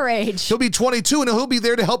understand. He'll never age. He'll be 22, and he'll be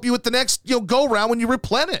there to help you with the next go-round when you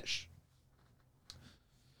replenish.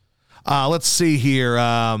 Let's see here.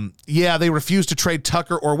 They refused to trade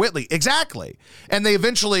Tucker or Whitley. Exactly. And they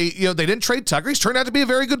eventually, they didn't trade Tucker. He's turned out to be a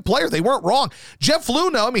very good player. They weren't wrong. Jeff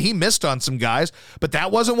Luhnow, he missed on some guys, but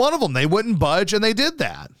that wasn't one of them. They wouldn't budge, and they did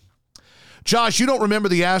that. Josh, you don't remember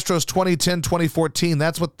the Astros 2010, 2014.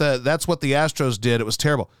 That's what the Astros did. It was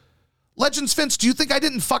terrible. Legends Vince, do you think I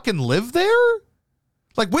didn't fucking live there?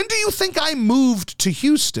 Like, when do you think I moved to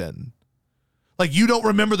Houston? Like, you don't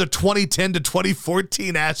remember the 2010 to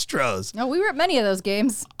 2014 Astros. No, we were at many of those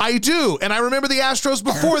games. I do. And I remember the Astros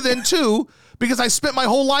before then, too, because I spent my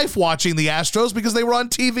whole life watching the Astros because they were on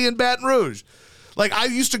TV in Baton Rouge. Like, I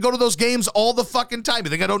used to go to those games all the fucking time. You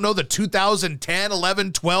think I don't know the 2010,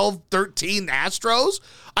 11, 12, 13 Astros?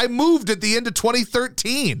 I moved at the end of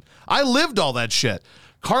 2013. I lived all that shit.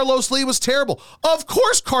 Carlos Lee was terrible. Of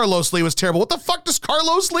course Carlos Lee was terrible. What the fuck does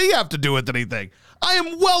Carlos Lee have to do with anything? I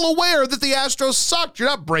am well aware that the Astros sucked. You're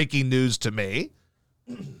not breaking news to me.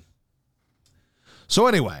 So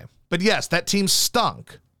anyway, but yes, that team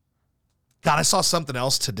stunk. God, I saw something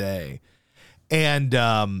else today. And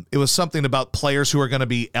it was something about players who are going to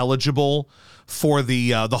be eligible for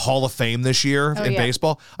the Hall of Fame this year in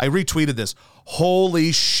baseball. I retweeted this.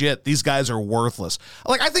 Holy shit, these guys are worthless.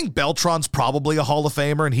 Like, I think Beltran's probably a Hall of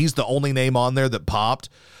Famer, and he's the only name on there that popped.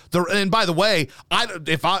 And by the way, I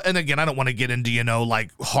don't want to get into,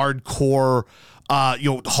 like hardcore,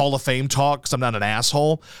 Hall of Fame talk, because I'm not an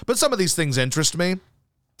asshole, but some of these things interest me.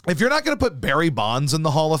 If you're not going to put Barry Bonds in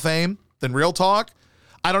the Hall of Fame, then real talk,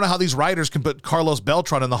 I don't know how these writers can put Carlos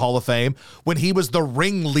Beltran in the Hall of Fame when he was the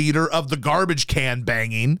ringleader of the garbage can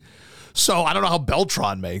banging. So I don't know how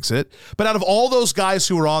Beltran makes it. But out of all those guys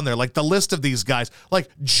who are on there, like the list of these guys, like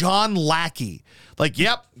John Lackey, like,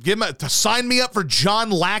 yep, sign me up for John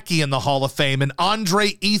Lackey in the Hall of Fame, and Andre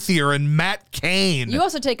Ethier and Matt Cain. You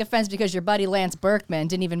also take offense because your buddy Lance Berkman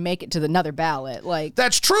didn't even make it to another ballot. Like,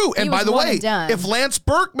 that's true. And by the way, if Lance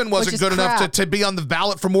Berkman wasn't good enough to be on the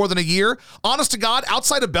ballot for more than a year, honest to God,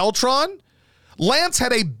 outside of Beltran, Lance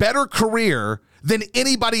had a better career than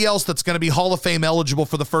anybody else that's going to be Hall of Fame eligible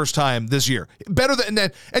for the first time this year. Better than,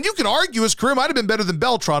 and you could argue his career might have been better than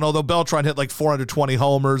Beltran, although Beltran hit like 420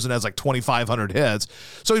 homers and has like 2,500 hits.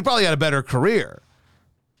 So he probably had a better career.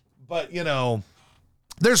 But,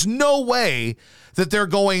 there's no way that they're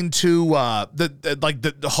going to,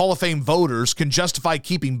 the Hall of Fame voters can justify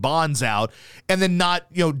keeping Bonds out and then not,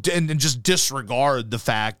 and just disregard the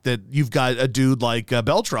fact that you've got a dude like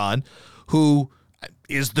Beltran who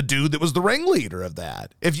is the dude that was the ringleader of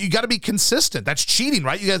that. If you got to be consistent, that's cheating,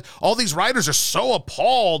 right? You guys, all these writers are so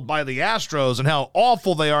appalled by the Astros and how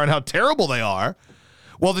awful they are and how terrible they are.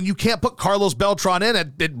 Well, then you can't put Carlos Beltran in.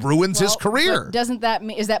 It ruins his career. Doesn't that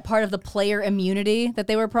mean, is that part of the player immunity that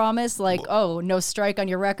they were promised? Like, no strike on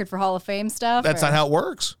your record for Hall of Fame stuff? That's not how it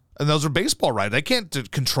works. And those are baseball writers. They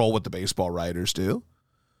can't control what the baseball writers do.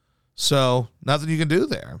 So nothing you can do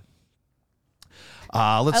there.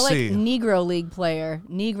 Let's see. Negro League player.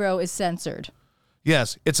 Negro is censored.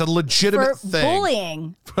 Yes, it's a legitimate thing.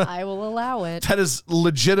 Bullying. I will allow it. That is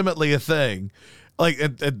legitimately a thing. Like, I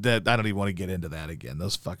don't even want to get into that again.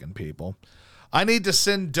 Those fucking people. I need to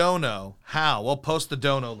send Dono. How? We'll post the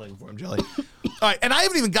Dono link for him, Jelly. All right, and I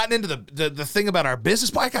haven't even gotten into the thing about our business,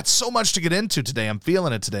 but I got so much to get into today. I'm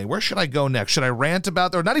feeling it today. Where should I go next? Should I rant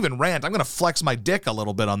about that? Or not even rant. I'm going to flex my dick a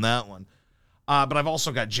little bit on that one. But I've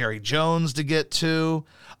also got Jerry Jones to get to.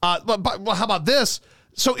 But how about this?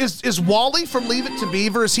 So is Wally from Leave It to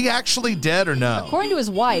Beaver, is he actually dead or no? According to his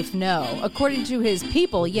wife, no. According to his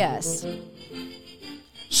people, yes.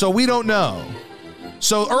 So we don't know.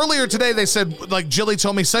 So earlier today they said, like, Jilly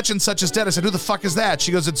told me such and such is dead. I said, who the fuck is that?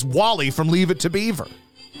 She goes, it's Wally from Leave It to Beaver.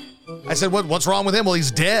 I said, what's wrong with him? Well,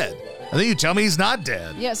 he's dead. And then you tell me he's not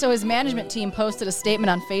dead. Yeah, so his management team posted a statement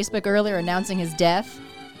on Facebook earlier announcing his death.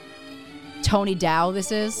 Tony Dow,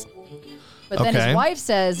 this is. But then his wife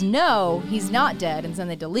says, no, he's not dead, and then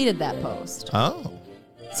they deleted that post. Oh.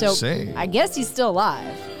 So See. I guess he's still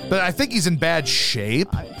alive. But I think he's in bad shape.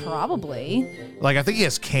 Probably. Like, I think he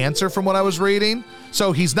has cancer from what I was reading.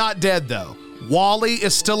 So he's not dead, though. Wally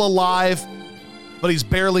is still alive, but he's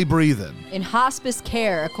barely breathing. In hospice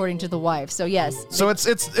care, according to the wife. So, yes. So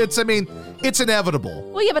it's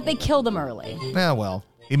inevitable. Well, yeah, but they killed him early. Yeah, well,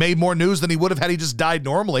 he made more news than he would have had he just died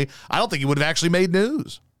normally. I don't think he would have actually made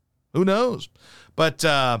news. Who knows? But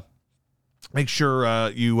make sure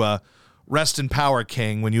you rest in power,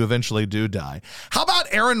 King, when you eventually do die. How about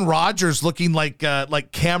Aaron Rodgers looking like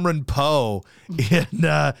Cameron Poe in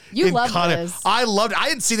love Con Air? this. I loved it. I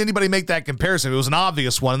hadn't seen anybody make that comparison. It was an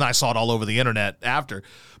obvious one, and I saw it all over the internet after.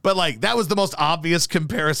 But that was the most obvious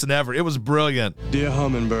comparison ever. It was brilliant. Dear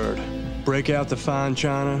Hummingbird, break out the fine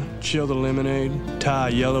china, chill the lemonade, tie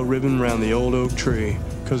a yellow ribbon round the old oak tree,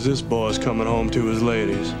 'cause this boy's coming home to his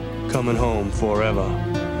ladies, coming home forever.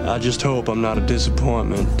 I just hope I'm not a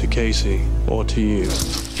disappointment to Casey or to you.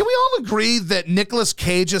 Can we all agree that Nicolas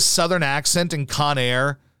Cage's Southern accent in Con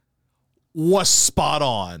Air was spot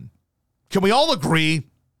on? Can we all agree?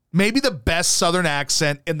 Maybe the best Southern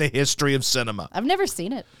accent in the history of cinema. I've never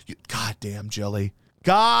seen it. Goddamn, Jilly.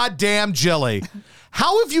 Goddamn, Jilly.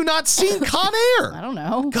 How have you not seen Con Air? I don't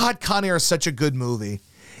know. God, Con Air is such a good movie.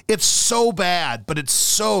 It's so bad, but it's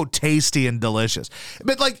so tasty and delicious.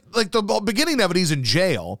 But like the beginning of it, he's in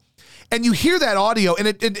jail, and you hear that audio, and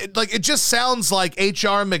it just sounds like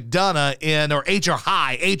H.R. McDonough or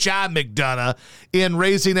H.I. McDonough in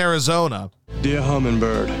Raising Arizona. Dear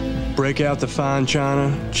Hummingbird, break out the fine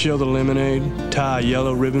china, chill the lemonade, tie a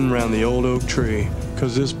yellow ribbon round the old oak tree,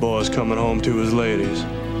 'cause this boy's coming home to his ladies,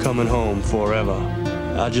 coming home forever.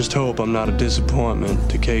 I just hope I'm not a disappointment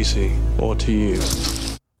to Casey or to you.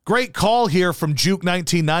 Great call here from Juke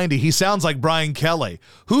 1990. He sounds like Brian Kelly.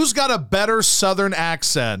 Who's got a better Southern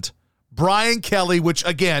accent? Brian Kelly, which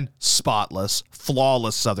again, spotless,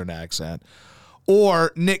 flawless Southern accent,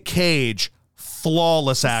 or Nick Cage,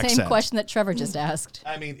 flawless accent? Same question that Trevor just asked.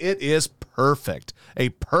 I mean, it is perfect. A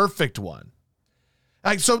perfect one.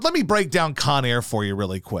 So let me break down Con Air for you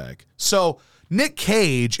really quick. So Nick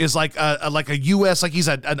Cage is like a U.S. like he's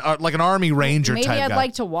like an Army Ranger Maybe type guy. I'd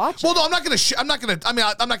like to watch Well, it. no, I'm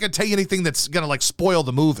not gonna tell you anything that's gonna spoil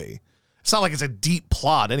the movie. It's not like it's a deep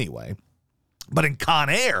plot anyway. But in Con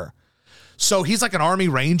Air, so he's like an Army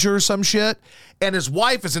Ranger or some shit, and his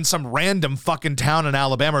wife is in some random fucking town in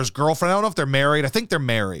Alabama. His girlfriend, I don't know if they're married. I think they're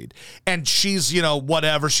married, and she's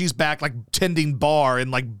whatever. She's back like tending bar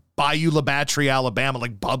in like Bayou La Battery, Alabama.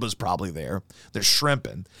 Like Bubba's probably there. They're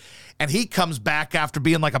shrimping. And he comes back after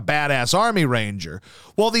being like a badass Army Ranger.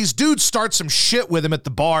 Well, these dudes start some shit with him at the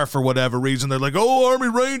bar for whatever reason. They're like, oh, Army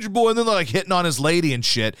Ranger boy. And then they're like hitting on his lady and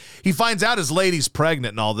shit. He finds out his lady's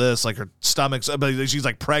pregnant and all this. Like her stomach's, but she's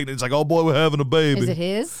like pregnant. It's like, oh boy, we're having a baby. Is it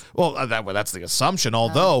his? Well, that's the assumption.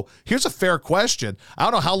 Although, here's a fair question. I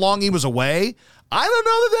don't know how long he was away. I don't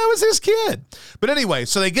know that was his kid. But anyway,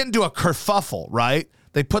 so they get into a kerfuffle, right?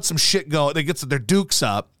 They put some shit going. They get their dukes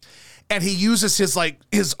up. And he uses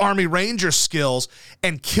his Army Ranger skills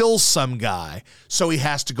and kills some guy. So he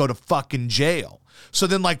has to go to fucking jail. So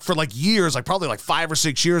then for years, probably 5 or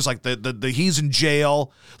 6 years, the he's in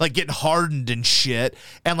jail, getting hardened and shit.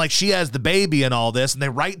 And she has the baby and all this, and they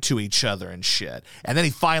write to each other and shit. And then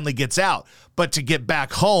he finally gets out. But to get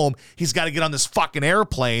back home, he's got to get on this fucking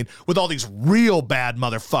airplane with all these real bad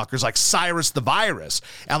motherfuckers like Cyrus the Virus.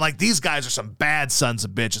 And these guys are some bad sons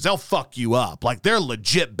of bitches. They'll fuck you up. They're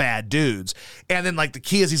legit bad dudes. And then the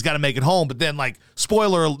key is he's got to make it home. But then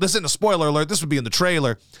spoiler, this isn't a spoiler alert. This would be in the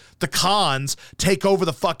trailer. The cons take over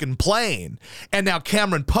the fucking plane. And now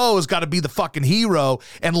Cameron Poe has got to be the fucking hero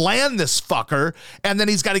and land this fucker. And then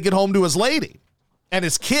he's got to get home to his lady. And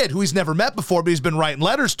his kid, who he's never met before, but he's been writing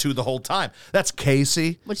letters to the whole time. That's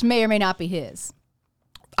Casey. Which may or may not be his.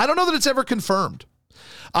 I don't know that it's ever confirmed.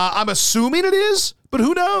 I'm assuming it is, but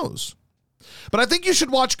who knows? But I think you should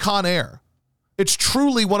watch Con Air. It's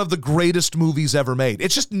truly one of the greatest movies ever made.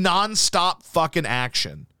 It's just nonstop fucking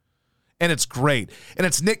action. And it's great. And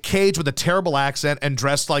it's Nick Cage with a terrible accent and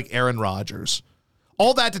dressed like Aaron Rodgers.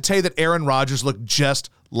 All that to say that Aaron Rodgers looked just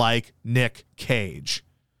like Nick Cage.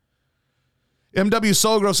 MW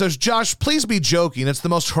Solgro says, Josh, please be joking. It's the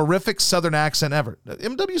most horrific Southern accent ever.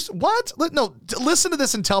 MW, what? No, listen to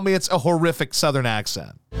this and tell me it's a horrific Southern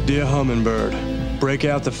accent. Dear Hummingbird, break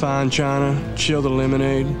out the fine china, chill the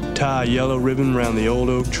lemonade, tie a yellow ribbon round the old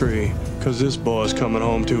oak tree, 'cause this boy's coming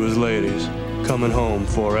home to his ladies, coming home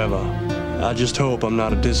forever. I just hope I'm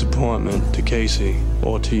not a disappointment to Casey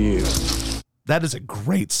or to you. That is a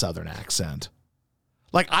great Southern accent.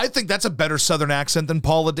 I think that's a better Southern accent than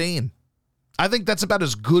Paula Deen. I think that's about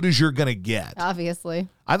as good as you're going to get. Obviously.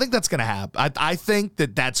 I think that's going to happen. I think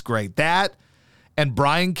that's great. That and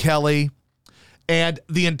Brian Kelly and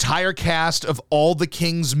the entire cast of All the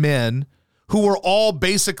King's Men, who were all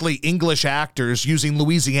basically English actors using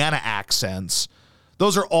Louisiana accents.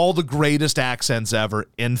 Those are all the greatest accents ever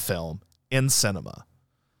in film, in cinema.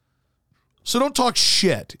 So don't talk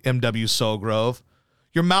shit, M.W. Soulgrove.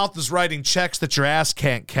 Your mouth is writing checks that your ass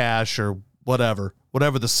can't cash or whatever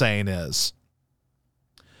the saying is.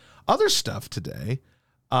 Other stuff today.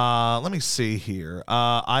 Let me see here.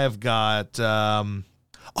 I have got,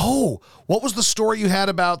 what was the story you had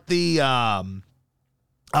about the,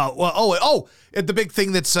 the big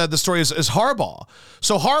thing that's the story is Harbaugh.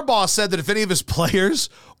 So Harbaugh said that if any of his players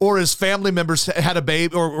or his family members had a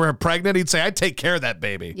baby or were pregnant, he'd say, I'd take care of that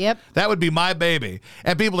baby. Yep. That would be my baby.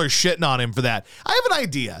 And people are shitting on him for that. I have an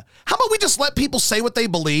idea. How about we just let people say what they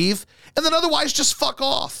believe and then otherwise just fuck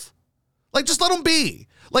off? Like, just let them be.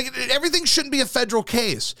 Like, everything shouldn't be a federal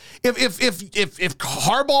case. If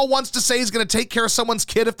Harbaugh wants to say he's going to take care of someone's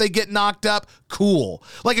kid if they get knocked up, cool.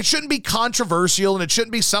 Like, it shouldn't be controversial and it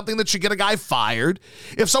shouldn't be something that should get a guy fired.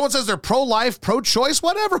 If someone says they're pro-life, pro-choice,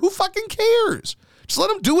 whatever, who fucking cares? Just let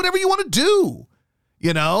them do whatever you want to do,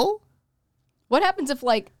 you know? What happens if,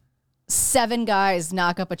 7 guys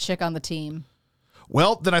knock up a chick on the team?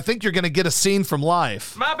 Well, then I think you're going to get a scene from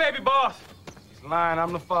Life. My baby boss. He's lying.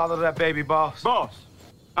 I'm the father of that baby boss. Boss.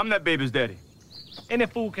 I'm that baby's daddy. Any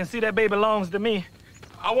fool can see that baby belongs to me.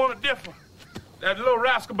 I want it different. That little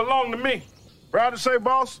rascal belonged to me. Proud to say,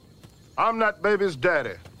 boss, I'm that baby's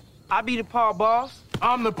daddy. I be the paw, boss.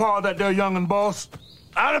 I'm the paw of that there youngin' boss.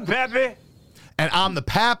 I'm the pappy. And I'm the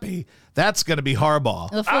pappy. That's going to be Harbaugh.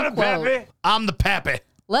 The full I'm the quote. pappy. I'm the pappy.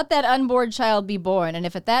 Let that unborn child be born, and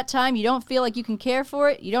if at that time you don't feel like you can care for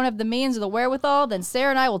it, you don't have the means or the wherewithal, then Sarah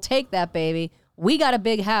and I will take that baby. We got a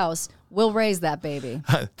big house. We'll raise that baby.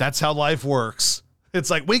 That's how life works. It's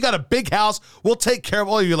like, we got a big house. We'll take care of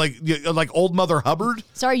all you like old Mother Hubbard.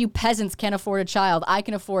 Sorry, you peasants can't afford a child. I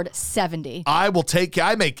can afford 70. I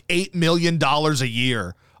make $8 million a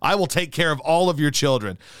year. I will take care of all of your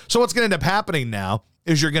children. So what's going to end up happening now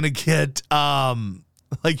is you're going to get,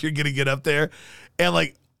 you're going to get up there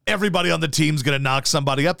and everybody on the team's going to knock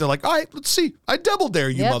somebody up. They're like, all right, let's see. I double dare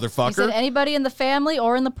you, motherfucker. He said anybody in the family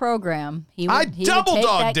or in the program. I double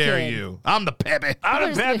dog dare you. I'm the peppy.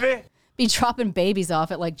 I'm the pappy. Be dropping babies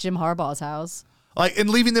off at Jim Harbaugh's house. And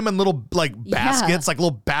leaving them in little baskets,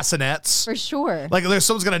 little bassinets. For sure. There's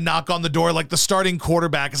someone's going to knock on the door. The starting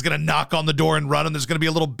quarterback is going to knock on the door and run, and there's going to be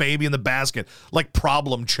a little baby in the basket.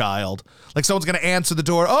 Problem child. Someone's going to answer the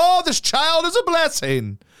door. Oh, this child is a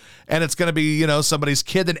blessing. And it's going to be, somebody's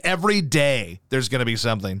kid. And every day there's going to be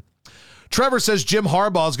something. Trevor says Jim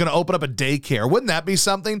Harbaugh is going to open up a daycare. Wouldn't that be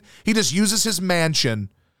something? He just uses his mansion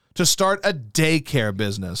to start a daycare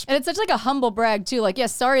business. And it's such a humble brag, too.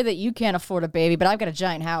 Sorry that you can't afford a baby, but I've got a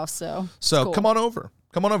giant house, so cool. Come on over.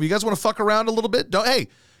 You guys want to fuck around a little bit? Hey,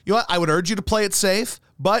 you know what? I would urge you to play it safe,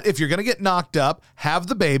 but if you're going to get knocked up, have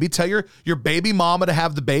the baby. Tell your baby mama to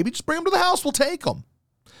have the baby. Just bring him to the house. We'll take him.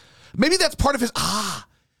 Maybe that's part of his...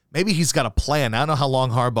 Maybe he's got a plan. I don't know how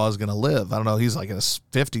long Harbaugh is going to live. I don't know. He's in his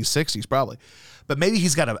 50s, 60s probably. But maybe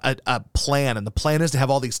he's got a plan, and the plan is to have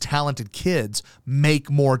all these talented kids make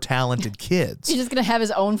more talented kids. He's just going to have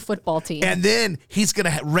his own football team. And then he's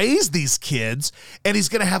going to raise these kids, and he's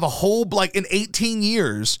going to have a whole, in 18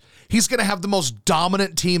 years, he's going to have the most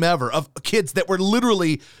dominant team ever of kids that were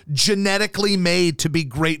literally genetically made to be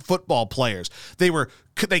great football players.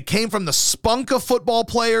 They came from the spunk of football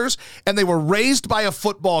players, and they were raised by a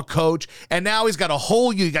football coach, and now he's got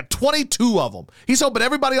you got 22 of them. He's hoping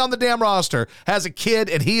everybody on the damn roster has a kid,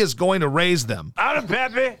 and he is going to raise them. I'm the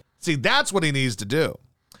pappy. See, that's what he needs to do.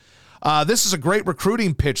 This is a great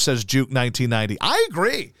recruiting pitch, says Juke 1990. I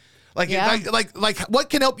agree. What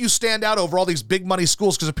can help you stand out over all these big money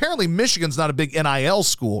schools? Because apparently Michigan's not a big NIL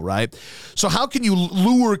school, right? So how can you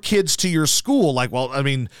lure kids to your school? You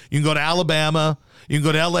can go to Alabama, you can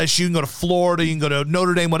go to LSU, you can go to Florida, you can go to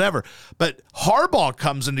Notre Dame, whatever. But Harbaugh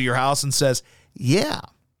comes into your house and says, yeah,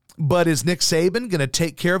 but is Nick Saban going to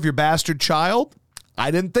take care of your bastard child? I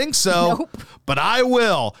didn't think so, nope. But I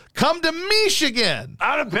will. Come to Michigan.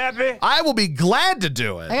 I'm the pappy. I will be glad to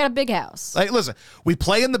do it. I got a big house. Listen, we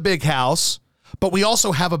play in the big house, but we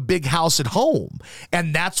also have a big house at home.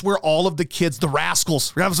 And that's where all of the kids, the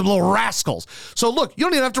rascals, we're going to have some little rascals. So look, you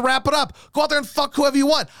don't even have to wrap it up. Go out there and fuck whoever you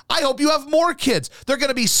want. I hope you have more kids. They're going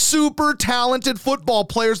to be super talented football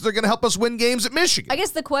players. They're going to help us win games at Michigan. I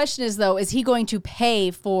guess the question is, though, is he going to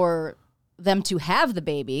pay for them to have the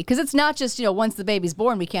baby, because it's not just, once the baby's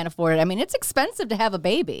born, we can't afford it. I mean, it's expensive to have a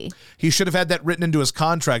baby. He should have had that written into his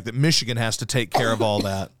contract that Michigan has to take care of all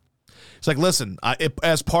that. It's like, listen,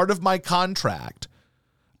 as part of my contract,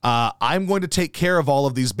 I'm going to take care of all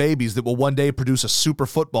of these babies that will one day produce a super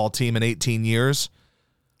football team in 18 years.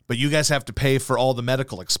 But you guys have to pay for all the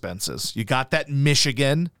medical expenses. You got that,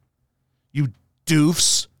 Michigan? You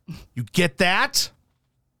doofs. You get that?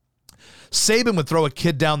 Saban would throw a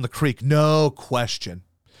kid down the creek, no question.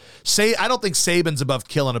 I don't think Saban's above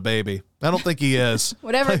killing a baby. I don't think he is.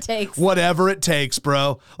 Whatever it takes. Whatever it takes,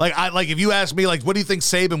 bro. Like if you ask me, like, what do you think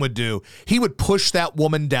Saban would do? He would push that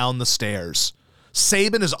woman down the stairs.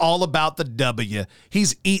 Saban is all about the W.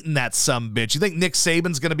 He's eating that sumbitch. You think Nick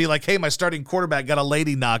Saban's going to be like, hey, my starting quarterback got a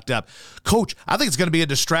lady knocked up. Coach, I think it's going to be a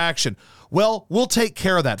distraction. Well, we'll take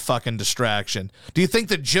care of that fucking distraction. Do you think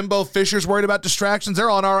that Jimbo Fisher's worried about distractions? They're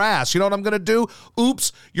on our ass. You know what I'm going to do?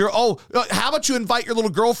 Oops. How about you invite your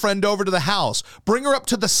little girlfriend over to the house? Bring her up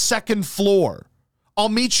to the second floor. I'll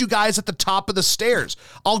meet you guys at the top of the stairs.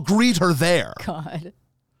 I'll greet her there. God.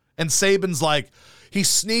 And Saban's like, he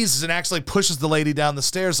sneezes and actually pushes the lady down the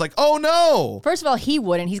stairs like, oh, no. First of all, he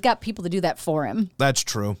wouldn't. He's got people to do that for him. That's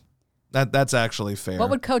true. That's actually fair. What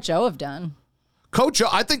would Coach O have done? Coach O,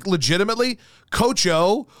 I think legitimately, Coach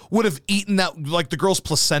O would have eaten that, like, the girl's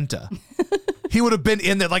placenta. He would have been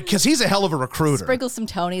in there, like, because he's a hell of a recruiter. Sprinkle some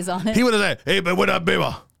Tonys on it. He would have said, hey, but what up, baby?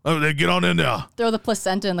 Get on in there. Throw the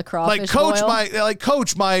placenta in the crawfish Like,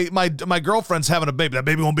 Coach, boil. my girlfriend's having a baby. That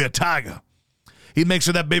baby won't be a tiger. He'd make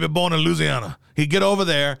sure that baby born in Louisiana. He'd get over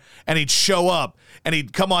there and he'd show up and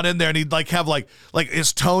he'd come on in there and he'd like have like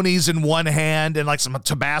his Tonys in one hand and like some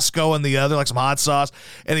Tabasco in the other, like some hot sauce.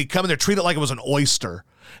 And he'd come in there, treat it like it was an oyster.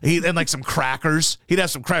 And like some crackers. He'd have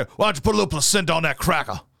some crackers. Why don't you put a little placenta on that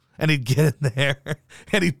cracker? And he'd get in there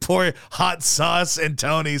and he'd pour hot sauce and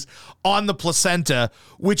Tonys on the placenta,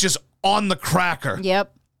 which is on the cracker.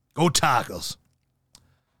 Yep. Go Tigers.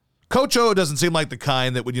 Coach O doesn't seem like the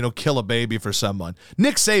kind that would, kill a baby for someone.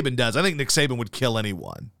 Nick Saban does. I think Nick Saban would kill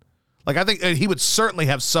anyone. Like, I think he would certainly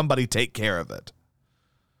have somebody take care of it.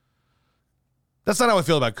 That's not how I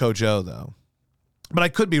feel about Coach O, though. But I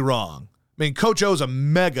could be wrong. I mean, Coach O's a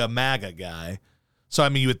mega MAGA guy. So, I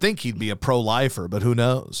mean, you would think he'd be a pro-lifer, but who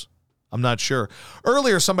knows? I'm not sure.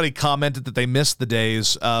 Earlier, somebody commented that they missed the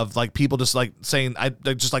days of like people just like saying,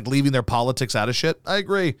 just like leaving their politics out of shit. I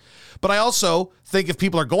agree. But I also think if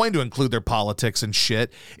people are going to include their politics and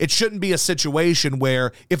shit, it shouldn't be a situation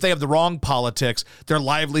where if they have the wrong politics, their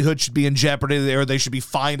livelihood should be in jeopardy or they should be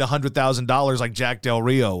fined $100,000 like Jack Del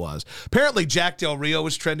Rio was. Apparently, Jack Del Rio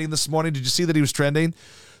was trending this morning. Did you see that he was trending?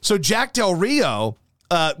 So Jack Del Rio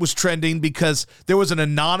was trending because there was an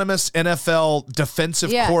anonymous NFL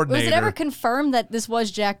defensive coordinator. Was it ever confirmed that this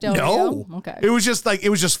was Jack Del Rio? No. Okay. It was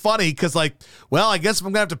just funny because I guess if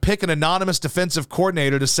I'm gonna have to pick an anonymous defensive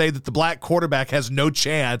coordinator to say that the black quarterback has no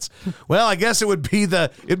chance, well, I guess it'd be the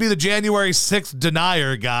January 6th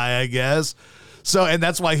denier guy, I guess. So, and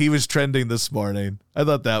that's why he was trending this morning. I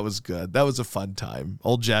thought that was good. That was a fun time.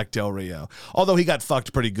 Old Jack Del Rio. Although he got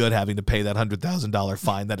fucked pretty good having to pay that $100,000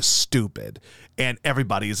 fine. That is stupid. And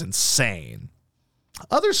everybody is insane.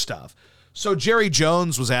 Other stuff. So Jerry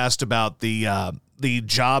Jones was asked about the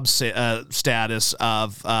job status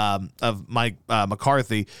of Mike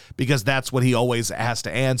McCarthy because that's what he always has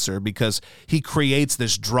to answer because he creates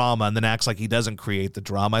this drama and then acts like he doesn't create the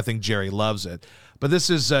drama. I think Jerry loves it. But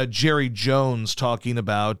this is Jerry Jones talking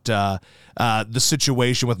about the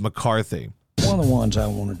situation with McCarthy. One of the ones I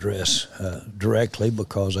want to address directly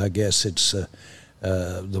because I guess it's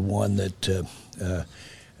the one that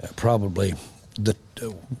probably the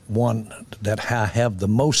one that I have the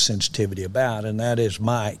most sensitivity about, and that is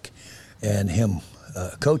Mike and him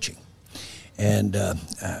coaching. And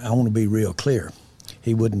I want to be real clear.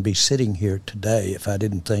 He wouldn't be sitting here today if I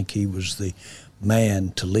didn't think he was the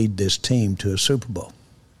man to lead this team to a Super Bowl.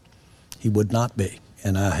 He would not be,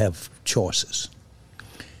 and I have choices.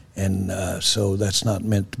 And so that's not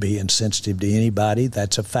meant to be insensitive to anybody.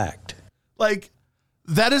 That's a fact. Like,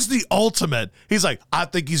 that is the ultimate. He's like, I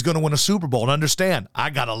think he's going to win a Super Bowl. And understand, I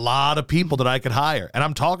got a lot of people that I could hire, and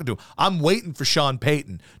I'm talking to him. I'm waiting for Sean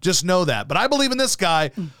Payton. Just know that. But I believe in this guy.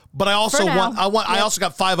 But I also I also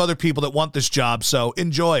got 5 other people that want this job. So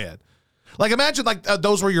enjoy it. Like, imagine like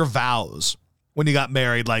those were your vows when you got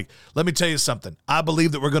married. Like, let me tell you something. I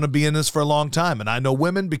believe that we're going to be in this for a long time, and I know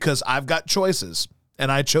women because I've got choices,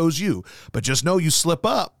 and I chose you. But just know you slip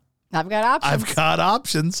up. I've got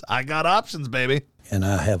options. I got options, baby. And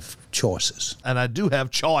I have choices. And I do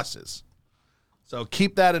have choices. So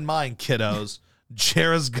keep that in mind, kiddos.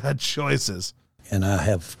 Jared's got choices. And I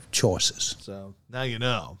have choices. So now you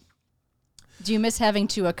know. Do you miss having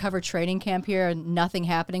to cover training camp here and nothing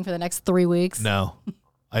happening for the next 3 weeks? No,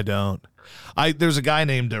 I don't. There's a guy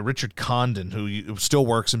named Richard Condon who still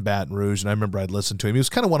works in Baton Rouge, and I remember I'd listened to him. He was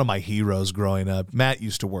kind of one of my heroes growing up. Matt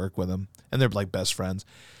used to work with him, and they're like best friends.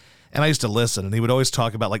 And I used to listen, and he would always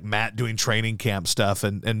talk about like Matt doing training camp stuff,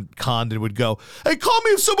 and Condon would go, "Hey, call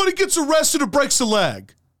me if somebody gets arrested or breaks a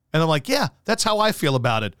leg." And I'm like, yeah, that's how I feel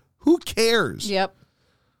about it. Who cares? Yep.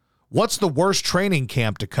 What's the worst training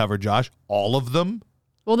camp to cover, Josh? All of them?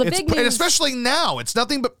 Well, the big news, especially now, it's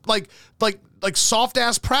nothing but like soft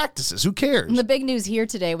ass practices. Who cares? And the big news here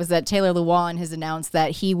today was that Taylor Lewan has announced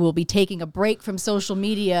that he will be taking a break from social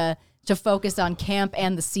media to focus on camp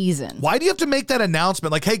and the season. Why do you have to make that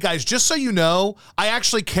announcement? Like, hey guys, just so you know, I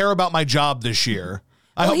actually care about my job this year.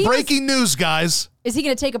 Breaking news, guys. Is he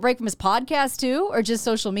going to take a break from his podcast too, or just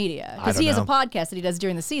social media? Because he has a podcast that he does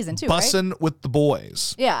during the season too, Bussin' with the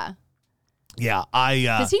boys. Yeah. Yeah,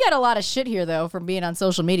 because he got a lot of shit here though from being on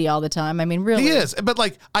social media all the time. I mean, really, he is. But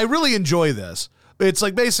like, I really enjoy this. It's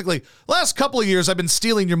like basically last couple of years I've been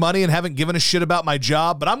stealing your money and haven't given a shit about my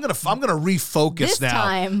job. But I'm gonna refocus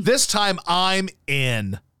now. This time I'm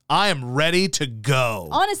in. I am ready to go.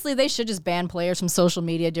 Honestly, they should just ban players from social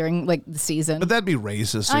media during like the season. But that'd be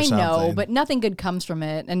racist or something. I know, but nothing good comes from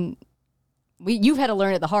it, and you've had to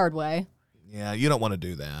learn it the hard way. Yeah, you don't want to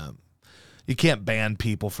do that. You can't ban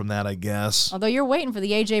people from that, I guess. Although you're waiting for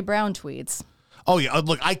the A.J. Brown tweets. Oh, yeah.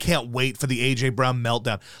 Look, I can't wait for the A.J. Brown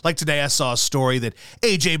meltdown. Like today I saw a story that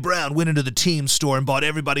A.J. Brown went into the team store and bought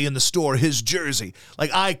everybody in the store his jersey. Like,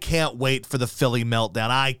 I can't wait for the Philly meltdown.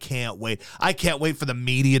 I can't wait. I can't wait for the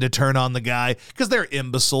media to turn on the guy because they're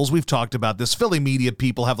imbeciles. We've talked about this. Philly media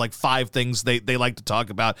people have like 5 things they like to talk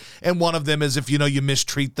about. And one of them is if, you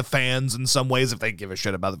mistreat the fans in some ways, if they give a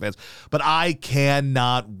shit about the fans. But I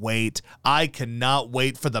cannot wait. I cannot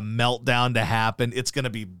wait for the meltdown to happen. It's going to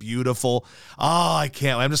be beautiful. Oh, I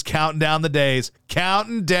can't. I'm just counting down the days.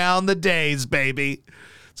 Counting down the days, baby.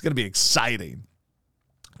 It's going to be exciting.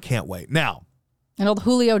 Can't wait. Now. And old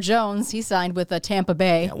Julio Jones, he signed with Tampa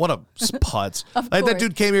Bay. Yeah, what a putz. Like that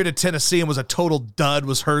dude came here to Tennessee and was a total dud,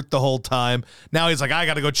 was hurt the whole time. Now he's like, I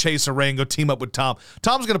got to go chase a ring, go team up with Tom.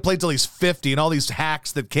 Tom's going to play till he's 50, and all these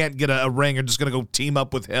hacks that can't get a ring are just going to go team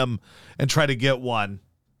up with him and try to get one.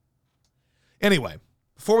 Anyway,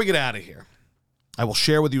 before we get out of here, I will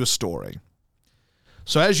share with you a story.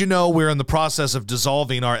 So as you know, we're in the process of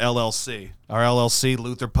dissolving our LLC,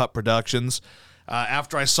 Luther Putt Productions.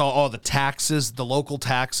 After I saw all the taxes, the local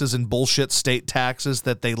taxes and bullshit state taxes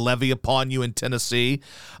that they levy upon you in Tennessee,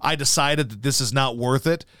 I decided that this is not worth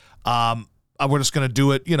it. We're just going to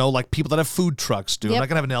do it, like people that have food trucks do. Yep. I'm not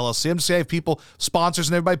going to have an LLC. I'm just going to have people, sponsors,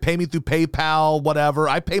 and everybody pay me through PayPal, whatever.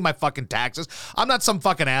 I pay my fucking taxes. I'm not some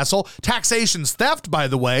fucking asshole. Taxation's theft, by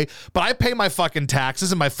the way, but I pay my fucking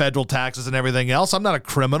taxes and my federal taxes and everything else. I'm not a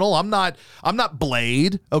criminal. I'm not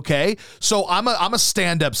Blade, okay? So I'm a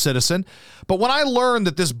stand-up citizen. But when I learned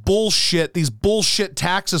that these bullshit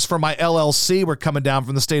taxes for my LLC were coming down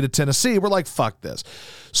from the state of Tennessee, we're like, fuck this.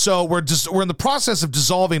 So we're in the process of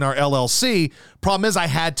dissolving our LLC. Problem is I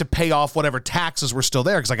had to pay off whatever taxes were still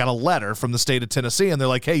there because I got a letter from the state of Tennessee and they're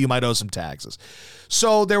like, hey, you might owe some taxes.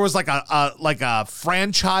 So there was like a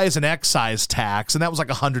franchise and excise tax, and that was like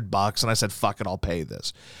 $100, and I said, fuck it, I'll pay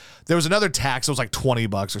this. There was another tax, it was like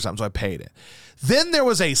 $20 or something, so I paid it. Then there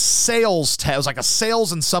was a sales tax, it was like a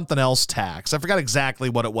sales and something else tax. I forgot exactly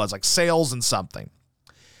what it was, like sales and something.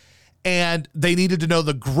 And they needed to know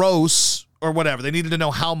the gross or whatever. They needed to know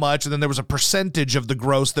how much, and then there was a percentage of the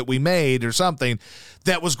gross that we made or something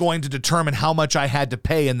that was going to determine how much I had to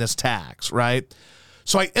pay in this tax, right?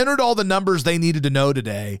 So I entered all the numbers they needed to know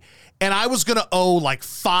today, and I was going to owe like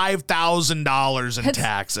 $5,000 in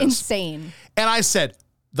taxes. Insane. And I said,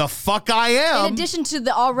 the fuck I am. In addition to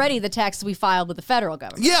the taxes we filed with the federal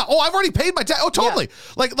government. Yeah. Oh, I've already paid my tax. Oh, totally.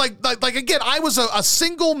 Yeah. Like again, I was a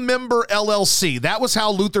single member LLC. That was how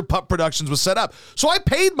Luther Putt Productions was set up. So I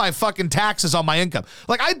paid my fucking taxes on my income.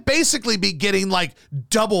 Like I'd basically be getting like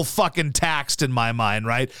double fucking taxed in my mind,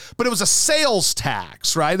 right? But it was a sales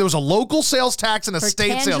tax, right? There was a local sales tax and a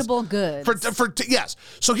state sales. For tangible goods. Yes.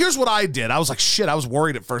 So here's what I did. I was like, shit, I was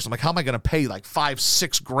worried at first. I'm like, how am I going to pay like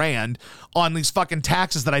 $5-6 grand on these fucking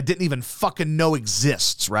taxes that I didn't even fucking know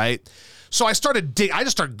exists, right? So I just started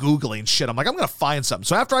Googling shit. I'm like, I'm going to find something.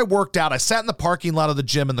 So after I worked out, I sat in the parking lot of the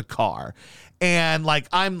gym in the car, And like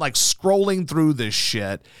I'm like scrolling through this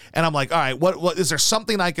shit, and I'm like, all right, what is there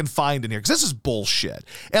something I can find in here? Because this is bullshit.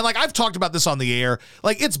 And like I've talked about this on the air,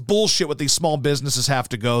 like it's bullshit what these small businesses have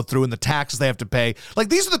to go through and the taxes they have to pay. Like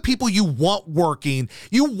these are the people you want working,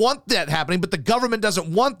 you want that happening, but the government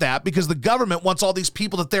doesn't want that because the government wants all these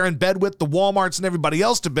people that they're in bed with, the Walmarts and everybody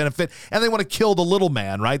else, to benefit, and they want to kill the little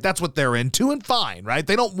man, right? That's what they're into, and fine, right?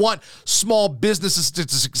 They don't want small businesses to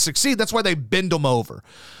succeed. That's why they bend them over.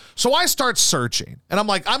 So I start searching, and I'm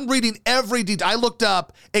like, I'm reading every detail. I looked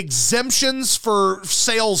up exemptions for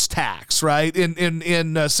sales tax, right?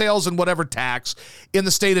 In sales and whatever tax in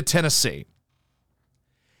the state of Tennessee.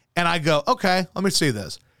 And I go, okay, let me see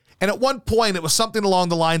this. And at one point, it was something along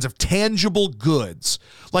the lines of tangible goods.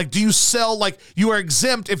 Like, do you sell, like, you are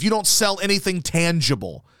exempt if you don't sell anything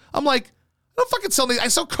tangible. I'm like, I don't fucking sell anything. I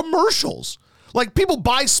sell commercials. Like, people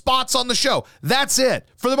buy spots on the show. That's it.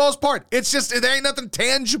 For the most part, it's just, there ain't nothing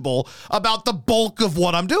tangible about the bulk of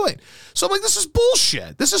what I'm doing. So I'm like, this is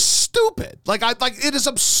bullshit. This is stupid. Like, it is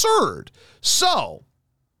absurd. So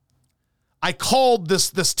I called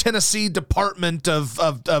this Tennessee Department of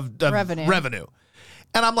Revenue.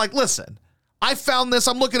 And I'm like, listen, I found this.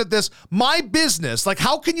 I'm looking at this. My business, like,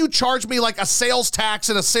 how can you charge me like a sales tax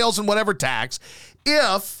and a sales and whatever tax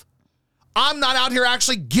if I'm not out here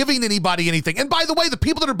actually giving anybody anything? And by the way, the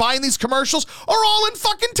people that are buying these commercials are all in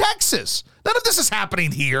fucking Texas. None of this is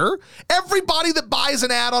happening here. Everybody that buys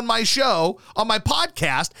an ad on my show, on my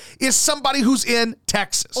podcast, is somebody who's in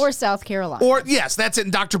Texas. Or South Carolina. Or, yes, that's it,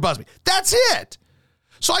 in Dr. Busby. That's it.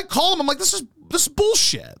 So I call them. I'm like, this is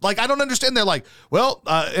bullshit. Like, I don't understand. They're like, well,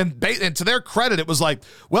 and to their credit, it was like,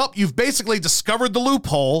 well, you've basically discovered the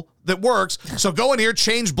loophole that works. So go in here,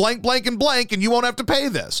 change blank, blank, and blank, and you won't have to pay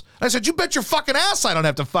this. And I said, you bet your fucking ass I don't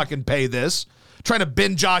have to fucking pay this. Trying to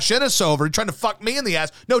bend Josh Ennis over, trying to fuck me in the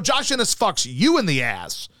ass. No, Josh Ennis fucks you in the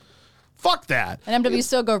ass. Fuck that. And MW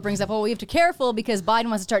Sogo brings up, well, we have to be careful because Biden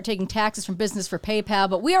wants to start taking taxes from business for PayPal,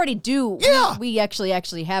 but we already do. Yeah. We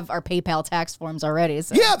actually have our PayPal tax forms already.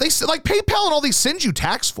 So. Yeah, they like PayPal and all these send you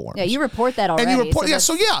tax forms. Yeah, you report that already. And you report,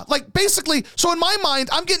 so like basically, so in my mind,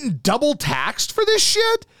 I'm getting double taxed for this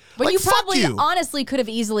shit. But like, you probably honestly could have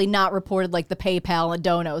easily not reported like the PayPal and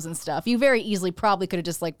donos and stuff. You very easily probably could have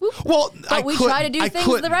just like, whoop. Well, but we try to do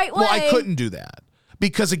things the right way. Well, I couldn't do that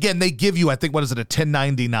because again, they give you, I think, what is it, a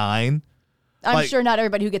 1099? I'm sure not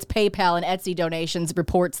everybody who gets PayPal and Etsy donations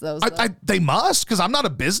reports those. They must, because I'm not a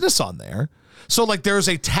business on there. So like there's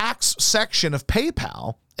a tax section of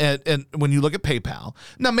PayPal. And when you look at PayPal,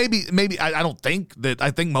 now maybe I don't think that,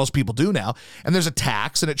 I think most people do now. And there's a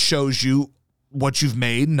tax and it shows you what you've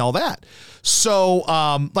made and all that. So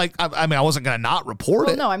like, I mean, I wasn't going to not report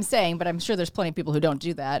it. No, I'm saying, but I'm sure there's plenty of people who don't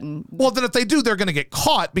do that. And well, then if they do, they're going to get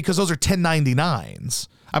caught because those are 1099s.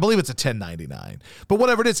 I believe it's a 1099, but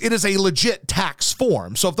whatever it is a legit tax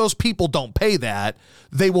form. So if those people don't pay that,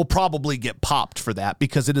 they will probably get popped for that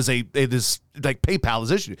because it is like PayPal is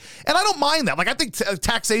issued. And I don't mind that. Like, I think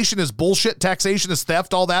taxation is bullshit. Taxation is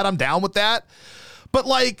theft, all that. I'm down with that. But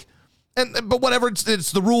like, but whatever,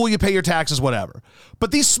 it's the rule, you pay your taxes, whatever.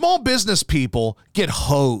 But these small business people get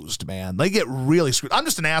hosed, man. They get really screwed. I'm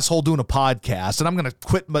just an asshole doing a podcast, and I'm going to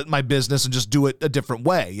quit my business and just do it a different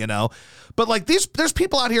way, you know? But like there's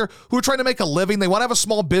people out here who are trying to make a living. They want to have a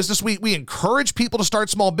small business. We encourage people to start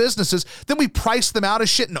small businesses. Then we price them out as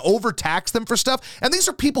shit and overtax them for stuff. And these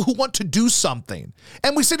are people who want to do something.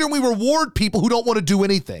 And we sit here and we reward people who don't want to do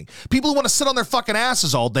anything. People who want to sit on their fucking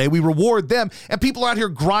asses all day, we reward them. And people are out here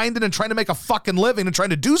grinding and trying to make a fucking living and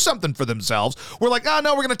trying to do something for themselves. We're like, oh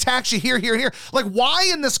no, we're going to tax you here, here, and here. Like, why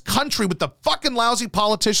in this country with the fucking lousy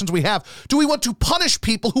politicians we have do we want to punish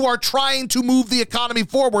people who are trying to move the economy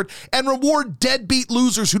forward and reward deadbeat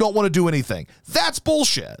losers who don't want to do anything? That's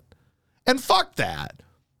bullshit. And fuck that.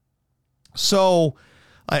 So,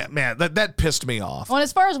 man, that pissed me off. Well,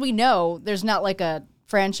 as far as we know, there's not like a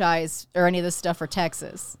franchise or any of this stuff for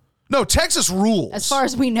Texas. No, Texas rules. As far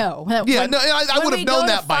as we know. Yeah, no, I would have known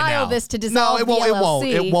that by now. This to dissolve no, it won't.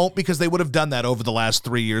 the LLC. It won't because they would have done that over the last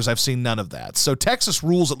 3 years. I've seen none of that. So Texas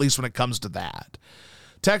rules, at least when it comes to that.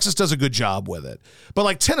 Texas does a good job with it. But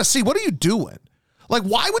like Tennessee, what are you doing? Like,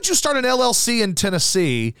 why would you start an LLC in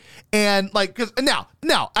Tennessee? And like,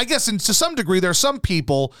 now, I guess to some degree, there are some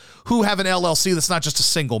people who have an LLC that's not just a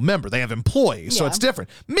single member. They have employees, so it's different.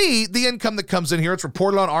 Me, the income that comes in here, it's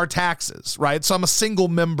reported on our taxes, right? So I'm a single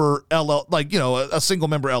member a single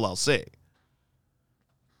member LLC.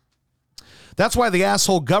 That's why the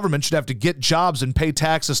asshole government should have to get jobs and pay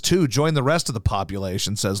taxes too. Join the rest of the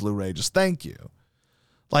population, says Lou Rageous. Thank you.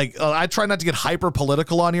 Like, I try not to get hyper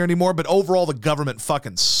political on here anymore, but overall, the government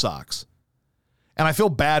fucking sucks. And I feel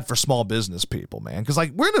bad for small business people, man, because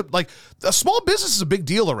like a small business is a big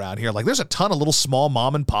deal around here. Like there's a ton of little small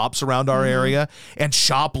mom and pops around our area and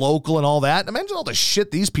shop local and all that. Imagine all the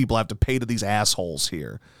shit these people have to pay to these assholes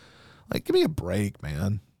here. Like, give me a break,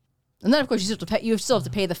 man. And then of course you still have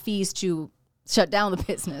to pay the fees to shut down the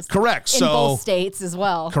business. Correct. In both states as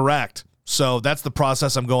well. Correct. So that's the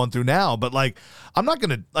process I'm going through now. But like, I'm not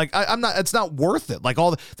going to like, I'm not, it's not worth it. Like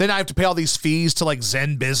then I have to pay all these fees to like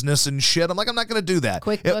Zen Business and shit. I'm like, I'm not going to do that.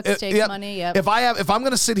 QuickBooks takes money. Yep. If I'm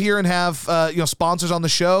going to sit here and have, sponsors on the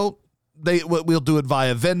show, we'll do it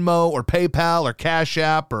via Venmo or PayPal or Cash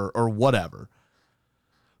App or whatever.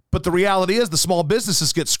 But the reality is the small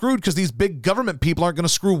businesses get screwed because these big government people aren't going to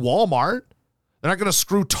screw Walmart. They're not going to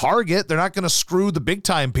screw Target. They're not going to screw the big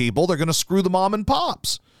time people. They're going to screw the mom and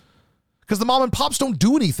pops. Because the mom and pops don't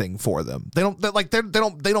do anything for them. They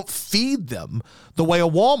don't feed them the way a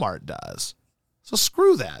Walmart does. So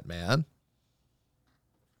screw that, man.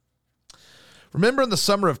 Remember in the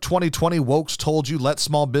summer of 2020, Wokes told you let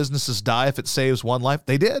small businesses die if it saves one life?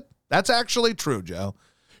 They did. That's actually true, Joe.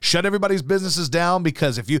 Shut everybody's businesses down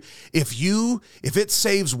because if it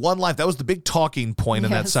saves one life, that was the big talking point in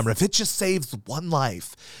that summer. If it just saves one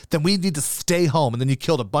life, then we need to stay home. And then you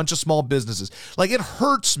killed a bunch of small businesses. Like it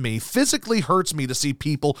hurts me, physically hurts me to see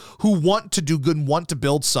people who want to do good and want to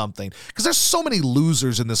build something. Because there's so many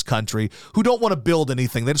losers in this country who don't want to build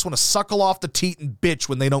anything. They just want to suckle off the teat and bitch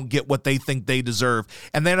when they don't get what they think they deserve.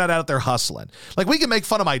 And they're not out there hustling. Like we can make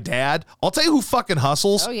fun of my dad. I'll tell you who fucking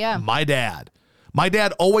hustles. Oh, yeah. My dad. My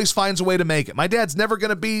dad always finds a way to make it. My dad's never going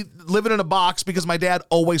to be living in a box because my dad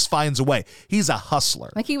always finds a way. He's a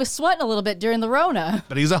hustler. Like he was sweating a little bit during the Rona.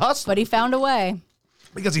 But he's a hustler. But he found a way.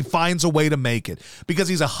 Because he finds a way to make it. Because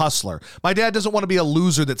he's a hustler. My dad doesn't want to be a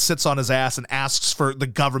loser that sits on his ass and asks for the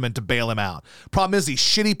government to bail him out. Problem is, these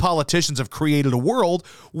shitty politicians have created a world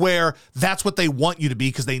where that's what they want you to be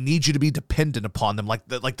because they need you to be dependent upon them like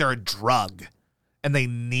they're a drug. And they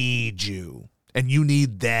need you. And you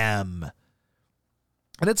need them.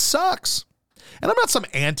 And it sucks. And I'm not some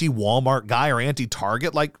anti-Walmart guy or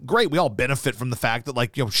anti-Target. Like, great, we all benefit from the fact that,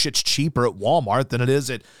 like, shit's cheaper at Walmart than it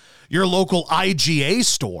is at your local IGA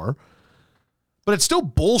store. But it's still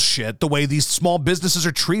bullshit the way these small businesses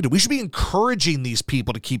are treated. We should be encouraging these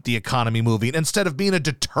people to keep the economy moving instead of being a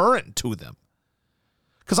deterrent to them.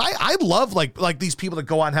 Because I love, like these people that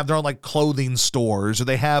go out and have their own, like, clothing stores, or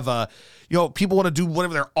they have, people want to do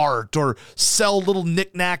whatever their art, or sell little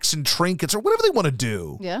knickknacks and trinkets, or whatever they want to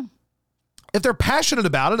do. Yeah. If they're passionate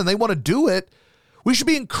about it and they want to do it, we should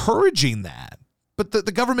be encouraging that. But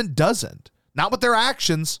the government doesn't. Not with their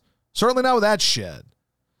actions. Certainly not with that shit.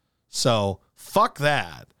 So, fuck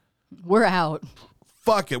that. We're out.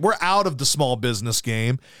 Fuck it. We're out of the small business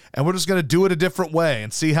game, and we're just going to do it a different way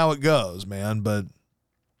and see how it goes, man. But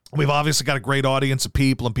we've obviously got a great audience of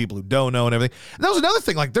people and people who don't know and everything. And that was another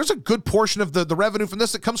thing. Like, there's a good portion of the revenue from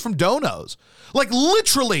this that comes from donos. Like,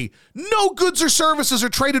 literally, no goods or services are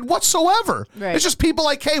traded whatsoever. Right. It's just people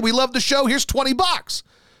like, hey, we love the show. Here's $20.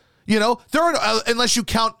 There are, unless you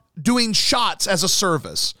count doing shots as a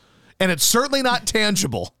service. And it's certainly not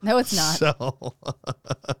tangible. No, it's not. So,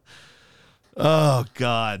 oh,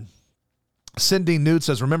 God. Cindy Newt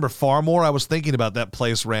says, remember Farmore? I was thinking about that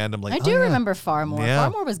place randomly. I do remember Farmore. Yeah.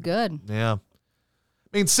 Farmore was good. Yeah. I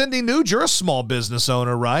mean, Cindy Newt, you're a small business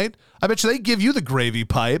owner, right? I bet you they give you the gravy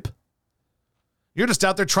pipe. You're just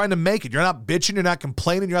out there trying to make it. You're not bitching. You're not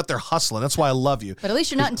complaining. You're out there hustling. That's why I love you. But at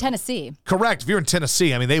least you're not in Tennessee. Correct. If you're in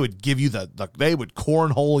Tennessee, I mean, they would give you they would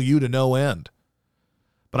cornhole you to no end.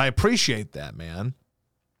 But I appreciate that, man.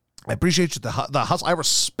 I appreciate the hustle. I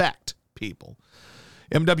respect people.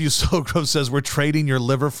 MW Sogrove says, we're trading your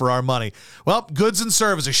liver for our money. Well, goods and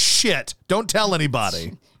services. Shit. Don't tell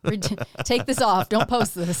anybody. Take this off. Don't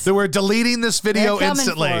post this. So we're deleting this video They're coming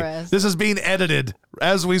instantly. for us. This is being edited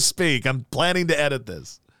as we speak. I'm planning to edit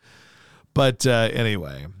this. But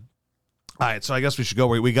anyway. All right, so I guess we should go.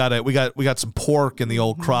 We got some pork in the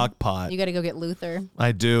old crock pot. You got to go get Luther.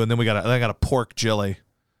 I do, and then I got a pork Jilly.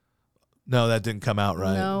 No, that didn't come out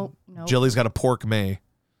right. No. Jilly's got a pork me.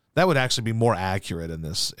 That would actually be more accurate in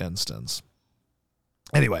this instance.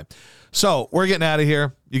 Anyway, so we're getting out of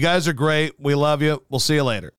here. You guys are great. We love you. We'll see you later.